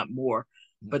doing a lot more.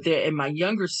 But there, in my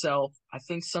younger self, I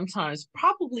think sometimes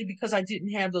probably because I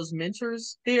didn't have those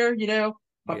mentors there,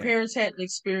 my Yeah. parents hadn't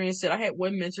experienced it. I had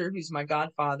one mentor who's my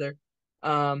godfather,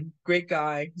 great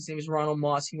guy. His name is Ronald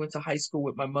Moss. He went to high school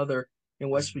with my mother in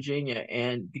West Virginia,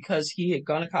 and because he had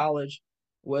gone to college,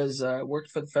 was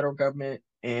worked for the federal government,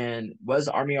 and was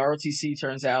Army ROTC.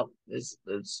 Turns out, as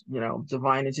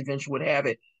divine intervention would have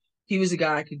it, he was a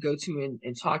guy I could go to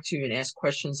and talk to and ask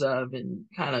questions of, and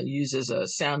kind of use as a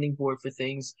sounding board for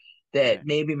things that Yeah.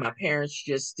 maybe my parents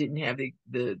just didn't have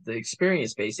the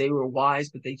experience base. They were wise,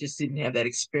 but they just didn't have that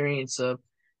experience of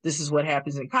this is what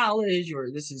happens in college,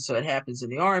 or this is what happens in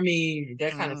the army,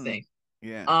 that kind of thing.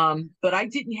 Yeah. But I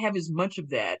didn't have as much of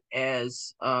that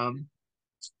as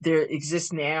there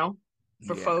exists now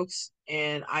for Yeah. folks.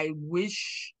 And I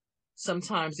wish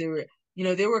sometimes there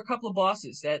were a couple of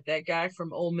bosses. That guy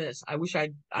from Ole Miss, I wish I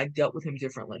dealt with him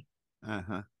differently.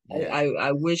 Uh-huh. I, Yeah.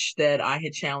 I wish that I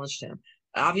had challenged him.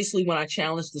 Yeah. Obviously, when I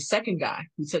challenged the second guy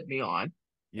who took me on,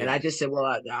 and I Yeah. just said, "Well,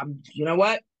 I'm, you know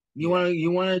what? Yeah.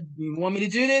 You want me to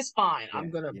do this? Fine. Yeah.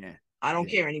 Yeah. I don't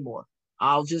Yeah. care anymore.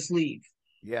 I'll just leave."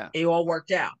 Yeah. It all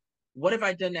worked out. What if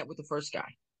I'd done that with the first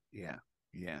guy? Yeah.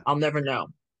 Yeah. I'll never know.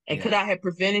 And could Yeah. I have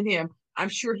prevented him? I'm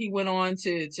sure he went on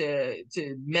to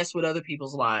mess with other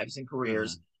people's lives and Uh-huh.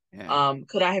 careers. Yeah.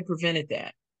 Could I have prevented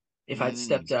that if I'd Mm.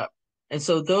 stepped up? And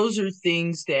so those are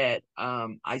things that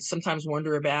I sometimes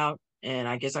wonder about, and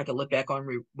I guess I could look back on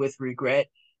with regret,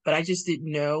 but I just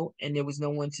didn't know, and there was no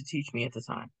one to teach me at the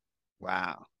time.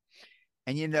 Wow.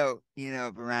 And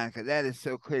Veronica, that is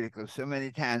so critical. So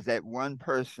many times that one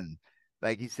person,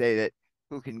 like you say, that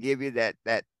who can give you that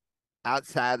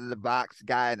outside of the box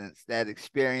guidance, that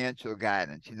experiential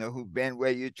guidance, who've been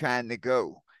where you're trying to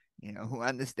go, who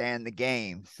understand the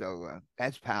game. So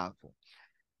that's powerful.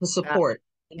 The Now, support,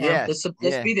 yes, let's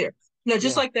yeah, be there.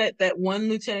 Just yeah, like that one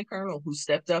lieutenant colonel who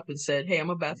stepped up and said, "Hey, I'm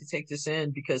about to take this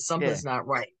in because yeah, something's not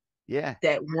right." yeah.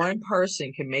 That one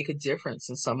person can make a difference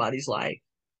in somebody's life.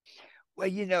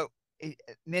 Well,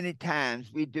 many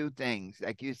times we do things,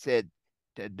 like you said,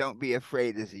 to don't be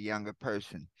afraid as a younger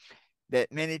person.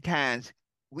 That many times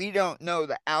we don't know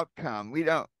the outcome. We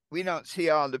don't see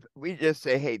we just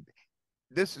say, hey,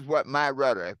 this is what my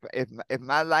rudder, if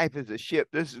my life is a ship,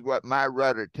 this is what my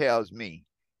rudder tells me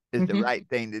is the Mm-hmm. right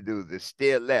thing to do, to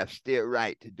steer left, steer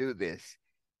right, to do this.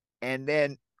 And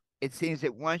then it seems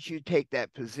that once you take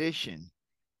that position,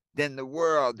 then the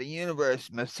world, the universe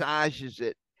massages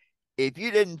it. If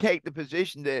you didn't take the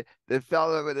position, the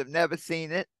fellow would have never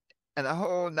seen it, and a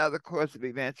whole nother course of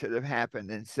events would have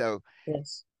happened. And so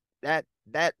Yes. that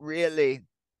really,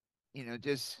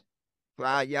 just for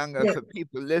our Yeah. for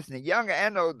people listening, younger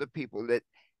and older people, that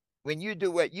when you do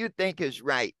what you think is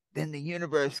right, then the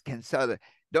universe can sort of,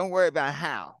 don't worry about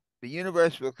how. The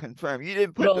universe will confirm. You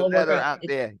didn't put It'll the all work letter out. out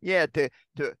there, yeah, Yeah, to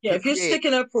if you're create.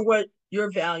 sticking up for what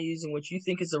your values and what you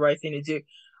think is the right thing to do,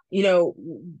 you know,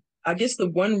 I guess the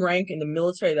one rank in the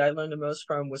military that I learned the most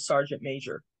from was Sergeant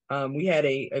Major. We had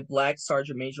a black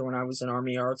Sergeant Major when I was an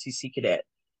Army ROTC cadet,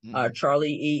 Mm-hmm.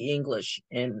 Charlie E. English.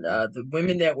 And the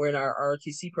women that were in our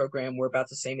ROTC program were about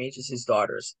the same age as his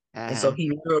daughters. And so Uh-huh.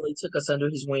 he literally took us under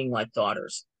his wing like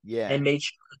daughters Yeah. and made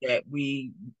sure that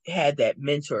we had that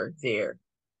mentor there.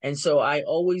 And so I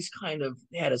always kind of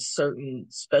had a certain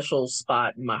special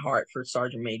spot in my heart for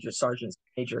Sergeant Major,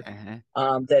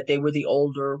 Uh-huh. that they were the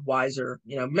older, wiser.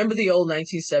 Remember the old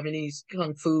 1970s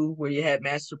Kung Fu where you had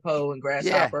Master Po and Yeah.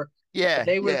 Grasshopper? Yeah.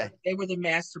 They were Yeah. they were the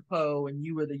Master Po, and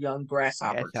you were the young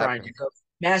Grasshopper trying to Grasshopper. go.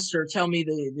 Master, tell me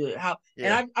the how. And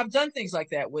Yeah. I've done things like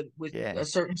that with Yeah. a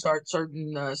certain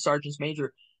sergeants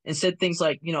major, and said things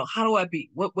like, how do I be?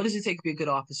 What does it take to be a good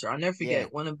officer? I'll never forget Yeah.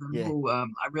 it. One of them Yeah. who I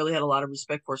really had a lot of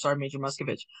respect for, Sergeant Major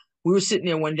Muscovich. We were sitting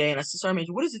there one day, and I said, Sergeant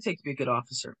Major, what does it take to be a good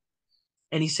officer?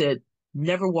 And he said,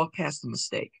 never walk past a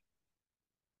mistake.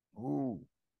 Ooh.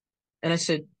 And I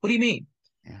said, what do you mean?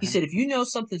 He Uh-huh. said, if you know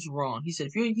something's wrong, he said,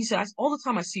 all the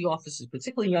time I see officers,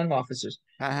 particularly young officers,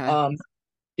 Uh-huh. um,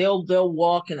 they'll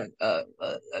walk and a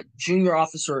junior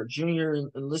officer or junior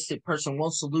enlisted person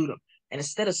won't salute them. And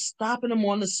instead of stopping them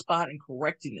on the spot and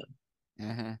correcting them,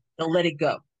 Uh-huh. they'll let it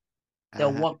go. They'll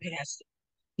Uh-huh. walk past it.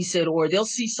 He said, or they'll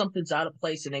see something's out of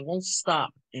place and they won't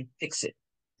stop and fix it.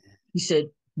 He said,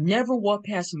 never walk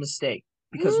past a mistake,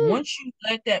 because Woo. once you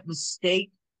let that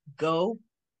mistake go,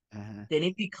 Uh-huh. then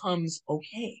it becomes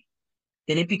okay.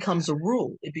 Then it becomes a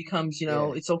rule. It becomes,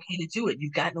 Yeah. it's okay to do it.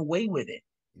 You've gotten away with it.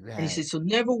 And he said, Right. so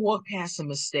never walk past a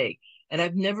mistake. And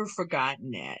I've never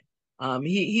forgotten that.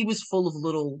 He was full of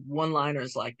little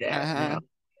one-liners like that, Uh-huh.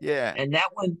 Yeah. and that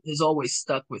one has always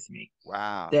stuck with me.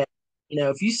 Wow. That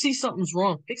If you see something's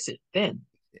wrong, fix it then.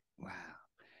 Wow.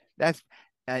 That's,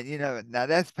 now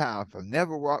that's powerful.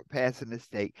 Never walk past a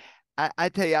mistake. I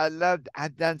tell you,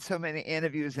 I've done so many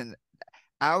interviews and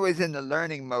I always in the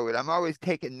learning mode. I'm always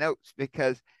taking notes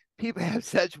because people have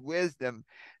such wisdom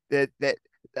that, that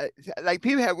like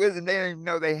people have wisdom they don't even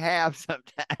know they have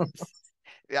sometimes.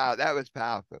 Yeah, that was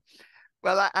powerful.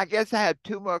 Well, I guess I have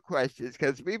two more questions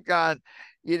because we've gone,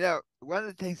 one of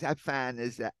the things I find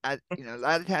is that a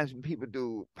lot of times when people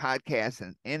do podcasts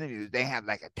and interviews, they have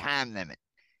like a time limit.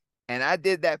 And I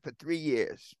did that for 3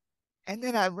 years. And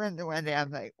then I remember one day,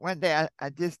 I'm like, one day I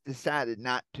just decided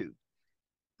not to.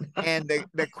 And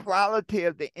the quality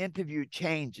of the interview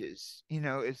changes.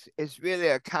 It's really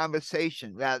a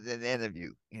conversation rather than an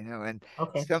interview, and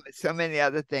Okay. so many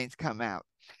other things come out.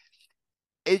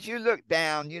 As you look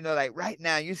down, like right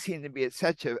now, you seem to be at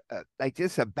such like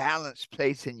just a balanced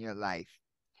place in your life.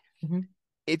 Mhm.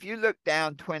 If you look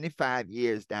down 25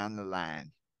 years down the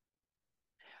line,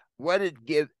 what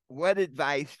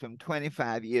advice from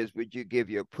 25 years would you give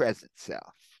your present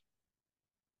self?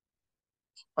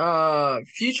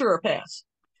 Future or past?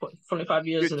 25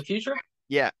 years in the Future. future?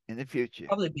 Yeah, in the future.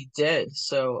 Probably be dead.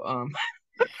 So,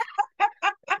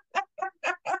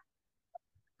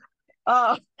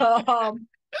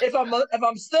 if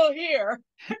I'm still here,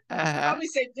 Uh-huh. probably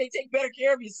say they take better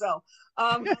care of yourself.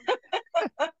 Um,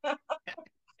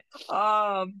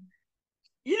 um,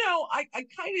 I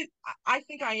kind of I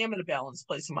think I am in a balanced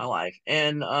place in my life,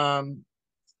 and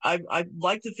I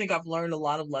like to think I've learned a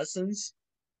lot of lessons.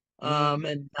 Mm,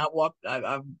 And not walk.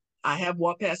 I have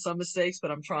walked past some mistakes,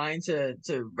 but I'm trying to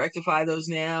rectify those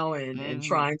now, and mm,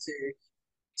 trying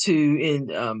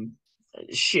to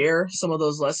share some of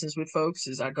those lessons with folks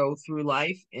as I go through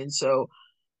life. And so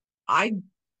I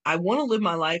I want to live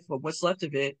my life, but what's left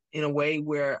of it, in a way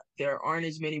where there aren't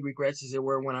as many regrets as there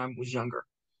were when I was younger.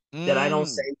 That I don't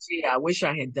say, mm, gee, I wish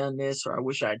I had done this or I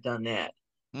wish I had done that.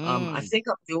 I mm. think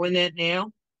I'm doing that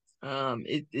now.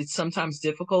 It's sometimes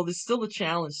difficult. It's still a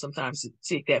challenge sometimes to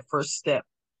take that first step,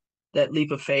 that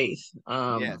leap of faith.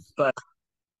 Yes. But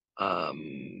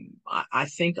I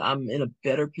think I'm in a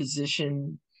better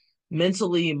position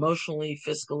mentally, emotionally,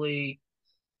 fiscally,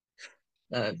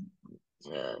 uh,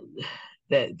 uh,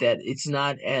 that it's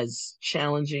not as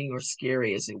challenging or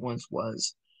scary as it once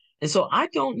was. And so I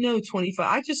don't know 25.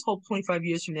 I just hope 25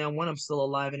 years from now, when I'm still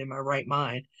alive and in my right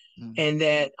mind, Mm. and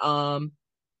that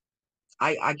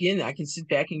I can sit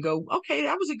back and go, okay,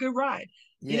 that was a good ride.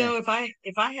 Yeah.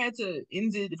 If I had to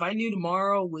end it, if I knew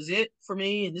tomorrow was it for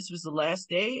me and this was the last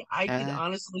day, I could Uh,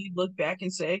 honestly look back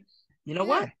and say, you know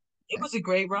what? yeah. It Uh, was a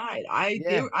great ride.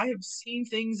 yeah. I have seen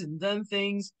things and done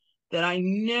things that I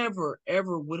never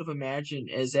ever would have imagined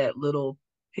as that little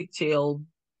pigtail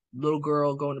little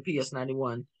girl going to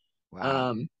PS91.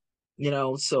 Wow. Um,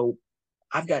 so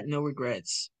I've got no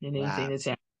regrets in anything Wow. that's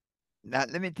happened. Now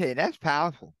let me tell you, that's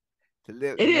powerful. To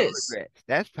live It no is. regrets.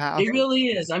 That's It powerful. really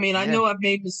is. I mean, I Yeah. know I've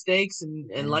made mistakes, and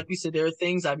Yeah. like we said, there are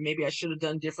things I should have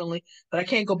done differently, but I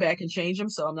can't go back and change them.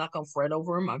 So I'm not gonna fret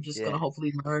over them. I'm just gonna Yeah.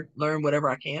 hopefully learn whatever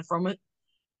I can from it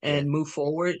Yes. and move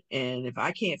forward. And if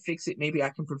I can't fix it, maybe I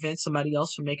can prevent somebody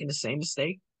else from making the same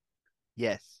mistake.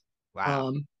 Yes. Wow.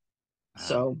 Um, Wow.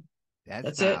 so That's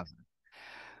that's it. powerful.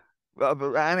 Well,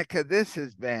 Veronica,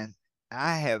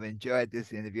 I have enjoyed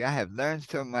this interview. I have learned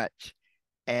so much.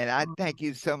 And I thank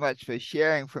you so much for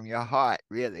sharing from your heart,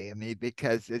 really. I mean,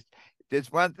 because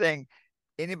there's one thing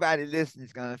anybody listening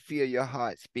is going to feel your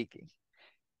heart speaking.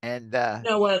 And You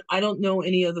know what? I don't know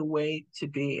any other way to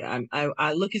be.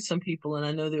 I look at some people, and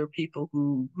I know there are people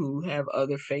who have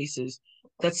other faces.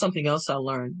 That's something else I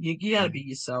learned. You got to be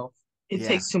yourself. It yeah.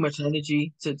 takes too much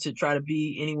energy to try to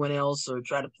be anyone else or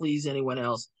try to please anyone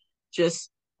else.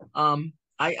 Just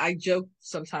I joke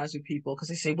sometimes with people because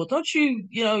they say, "Well, don't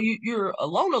you're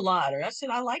alone a lot?" Or I said,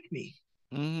 "I like me."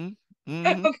 Mm-hmm.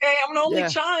 Mm-hmm. Okay, I'm an only Yeah.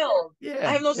 child. I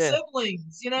Yeah. have no Yeah.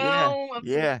 siblings, Yeah. I'm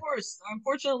Yeah. divorced.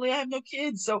 Unfortunately, I have no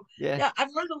kids. So Yeah. yeah, I've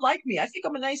learned to like me. I think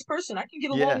I'm a nice person. I can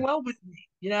get along Yeah. well with me.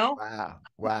 Wow. I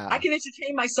Wow. can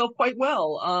entertain myself quite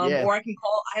well. Yes. Or I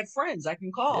have friends I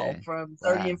can call Yeah. from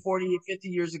 30 Wow. and 40 and 50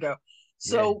 years ago. Yeah.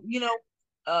 So,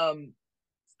 um,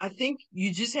 I think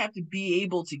you just have to be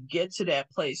able to get to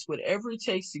that place, whatever it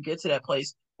takes to get to that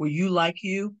place where you like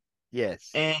you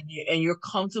Yes. and you're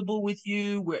comfortable with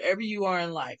you wherever you are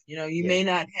in life. You Yeah. may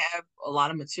not have a lot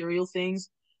of material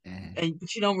things, Uh,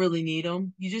 but you don't really need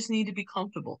them. You just need to be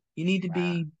comfortable. You need to wow.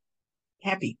 be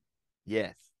happy.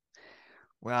 Yes.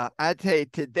 Well, I tell you,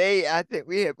 today I think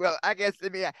we have. Well, I guess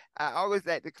I always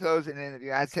like to close an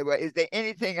interview. I say, well, is there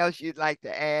anything else you'd like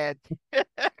to add?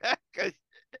 'Cause-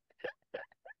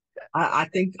 I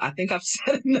think I've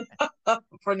said enough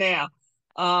for now.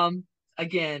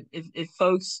 Again, if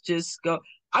folks just go,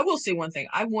 I will say one thing.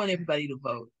 I want everybody to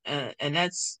vote, and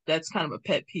that's kind of a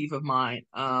pet peeve of mine.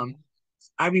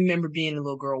 I remember being a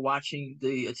little girl watching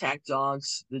the attack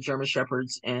dogs, the German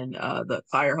shepherds, and the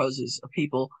fire hoses of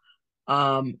people.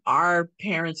 Our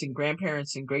parents and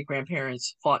grandparents and great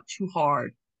grandparents fought too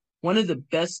hard. One of the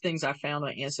best things I found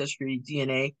on Ancestry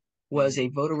DNA was a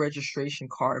voter registration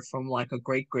card from like a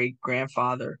great great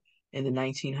grandfather in the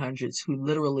 1900s who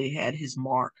literally had his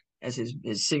mark as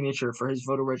his signature for his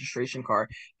voter registration card.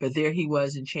 But there he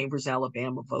was in Chambers,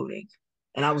 Alabama, voting.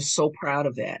 And I was so proud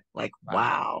of that. Like, Wow.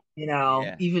 wow,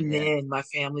 Yeah. even Yeah. then, my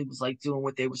family was like doing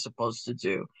what they were supposed to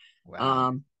do. Wow.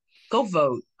 Um, Go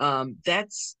vote.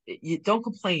 That's you don't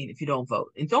complain if you don't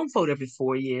vote, and don't vote every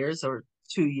 4 years or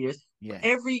 2 years. Yes.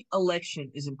 Every election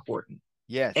is important.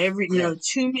 Yes. Yes.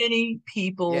 Too many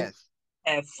people Yes.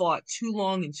 have fought too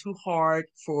long and too hard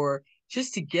for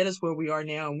just to get us where we are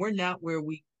now, and we're not where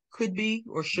we could be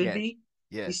or should Yes. be.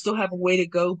 We Yes. still have a way to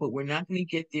go, but we're not going to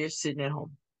get there sitting at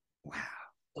home. Wow.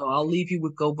 So I'll leave you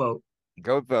with go vote.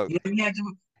 Go vote. You don't have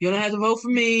to. You don't have to vote for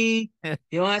me.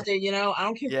 You don't have to. I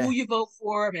don't care who Yeah. you vote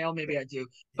for. Well, maybe I do,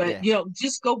 but Yeah.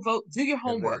 just go vote. Do your Go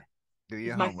vote. homework. Do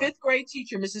your As my homework. fifth grade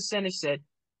teacher, Mrs. Center, said,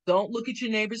 "Don't look at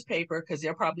your neighbor's paper because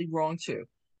they're probably wrong too."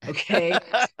 Okay,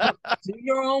 do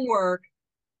your own work,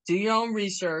 do your own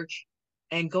research,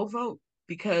 and go vote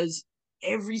because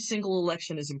every single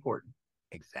election is important.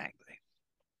 Exactly.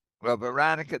 Well,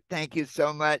 Veronica, thank you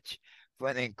so much for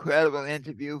an incredible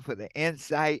interview, for the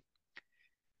insight.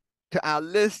 To our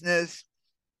listeners,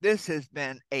 this has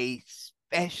been a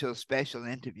special, special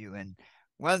interview. And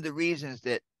one of the reasons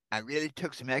that I really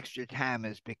took some extra time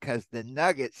is because the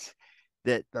nuggets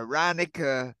that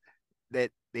Veronica,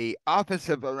 that the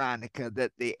officer Veronica,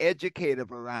 that the educator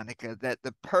Veronica, that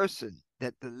the person,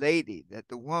 that the lady, that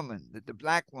the woman, that the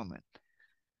black woman,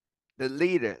 the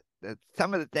leader, that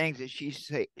some of the things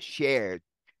that shared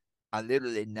are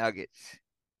literally nuggets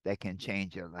that can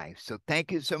change your life. So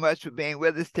thank you so much for being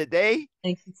with us today.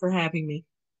 Thank you for having me.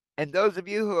 And those of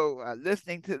you who are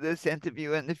listening to this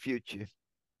interview in the future,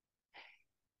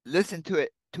 listen to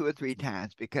it 2 or 3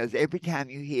 times because every time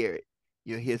you hear it,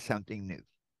 you'll hear something new.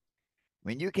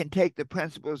 When you can take the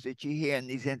principles that you hear in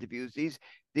these interviews,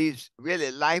 these really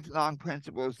lifelong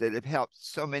principles that have helped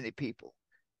so many people,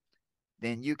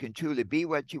 then you can truly be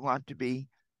what you want to be,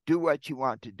 do what you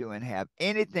want to do, and have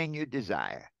anything you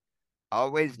desire,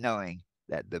 always knowing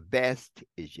that the best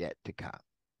is yet to come.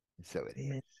 And so it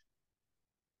is.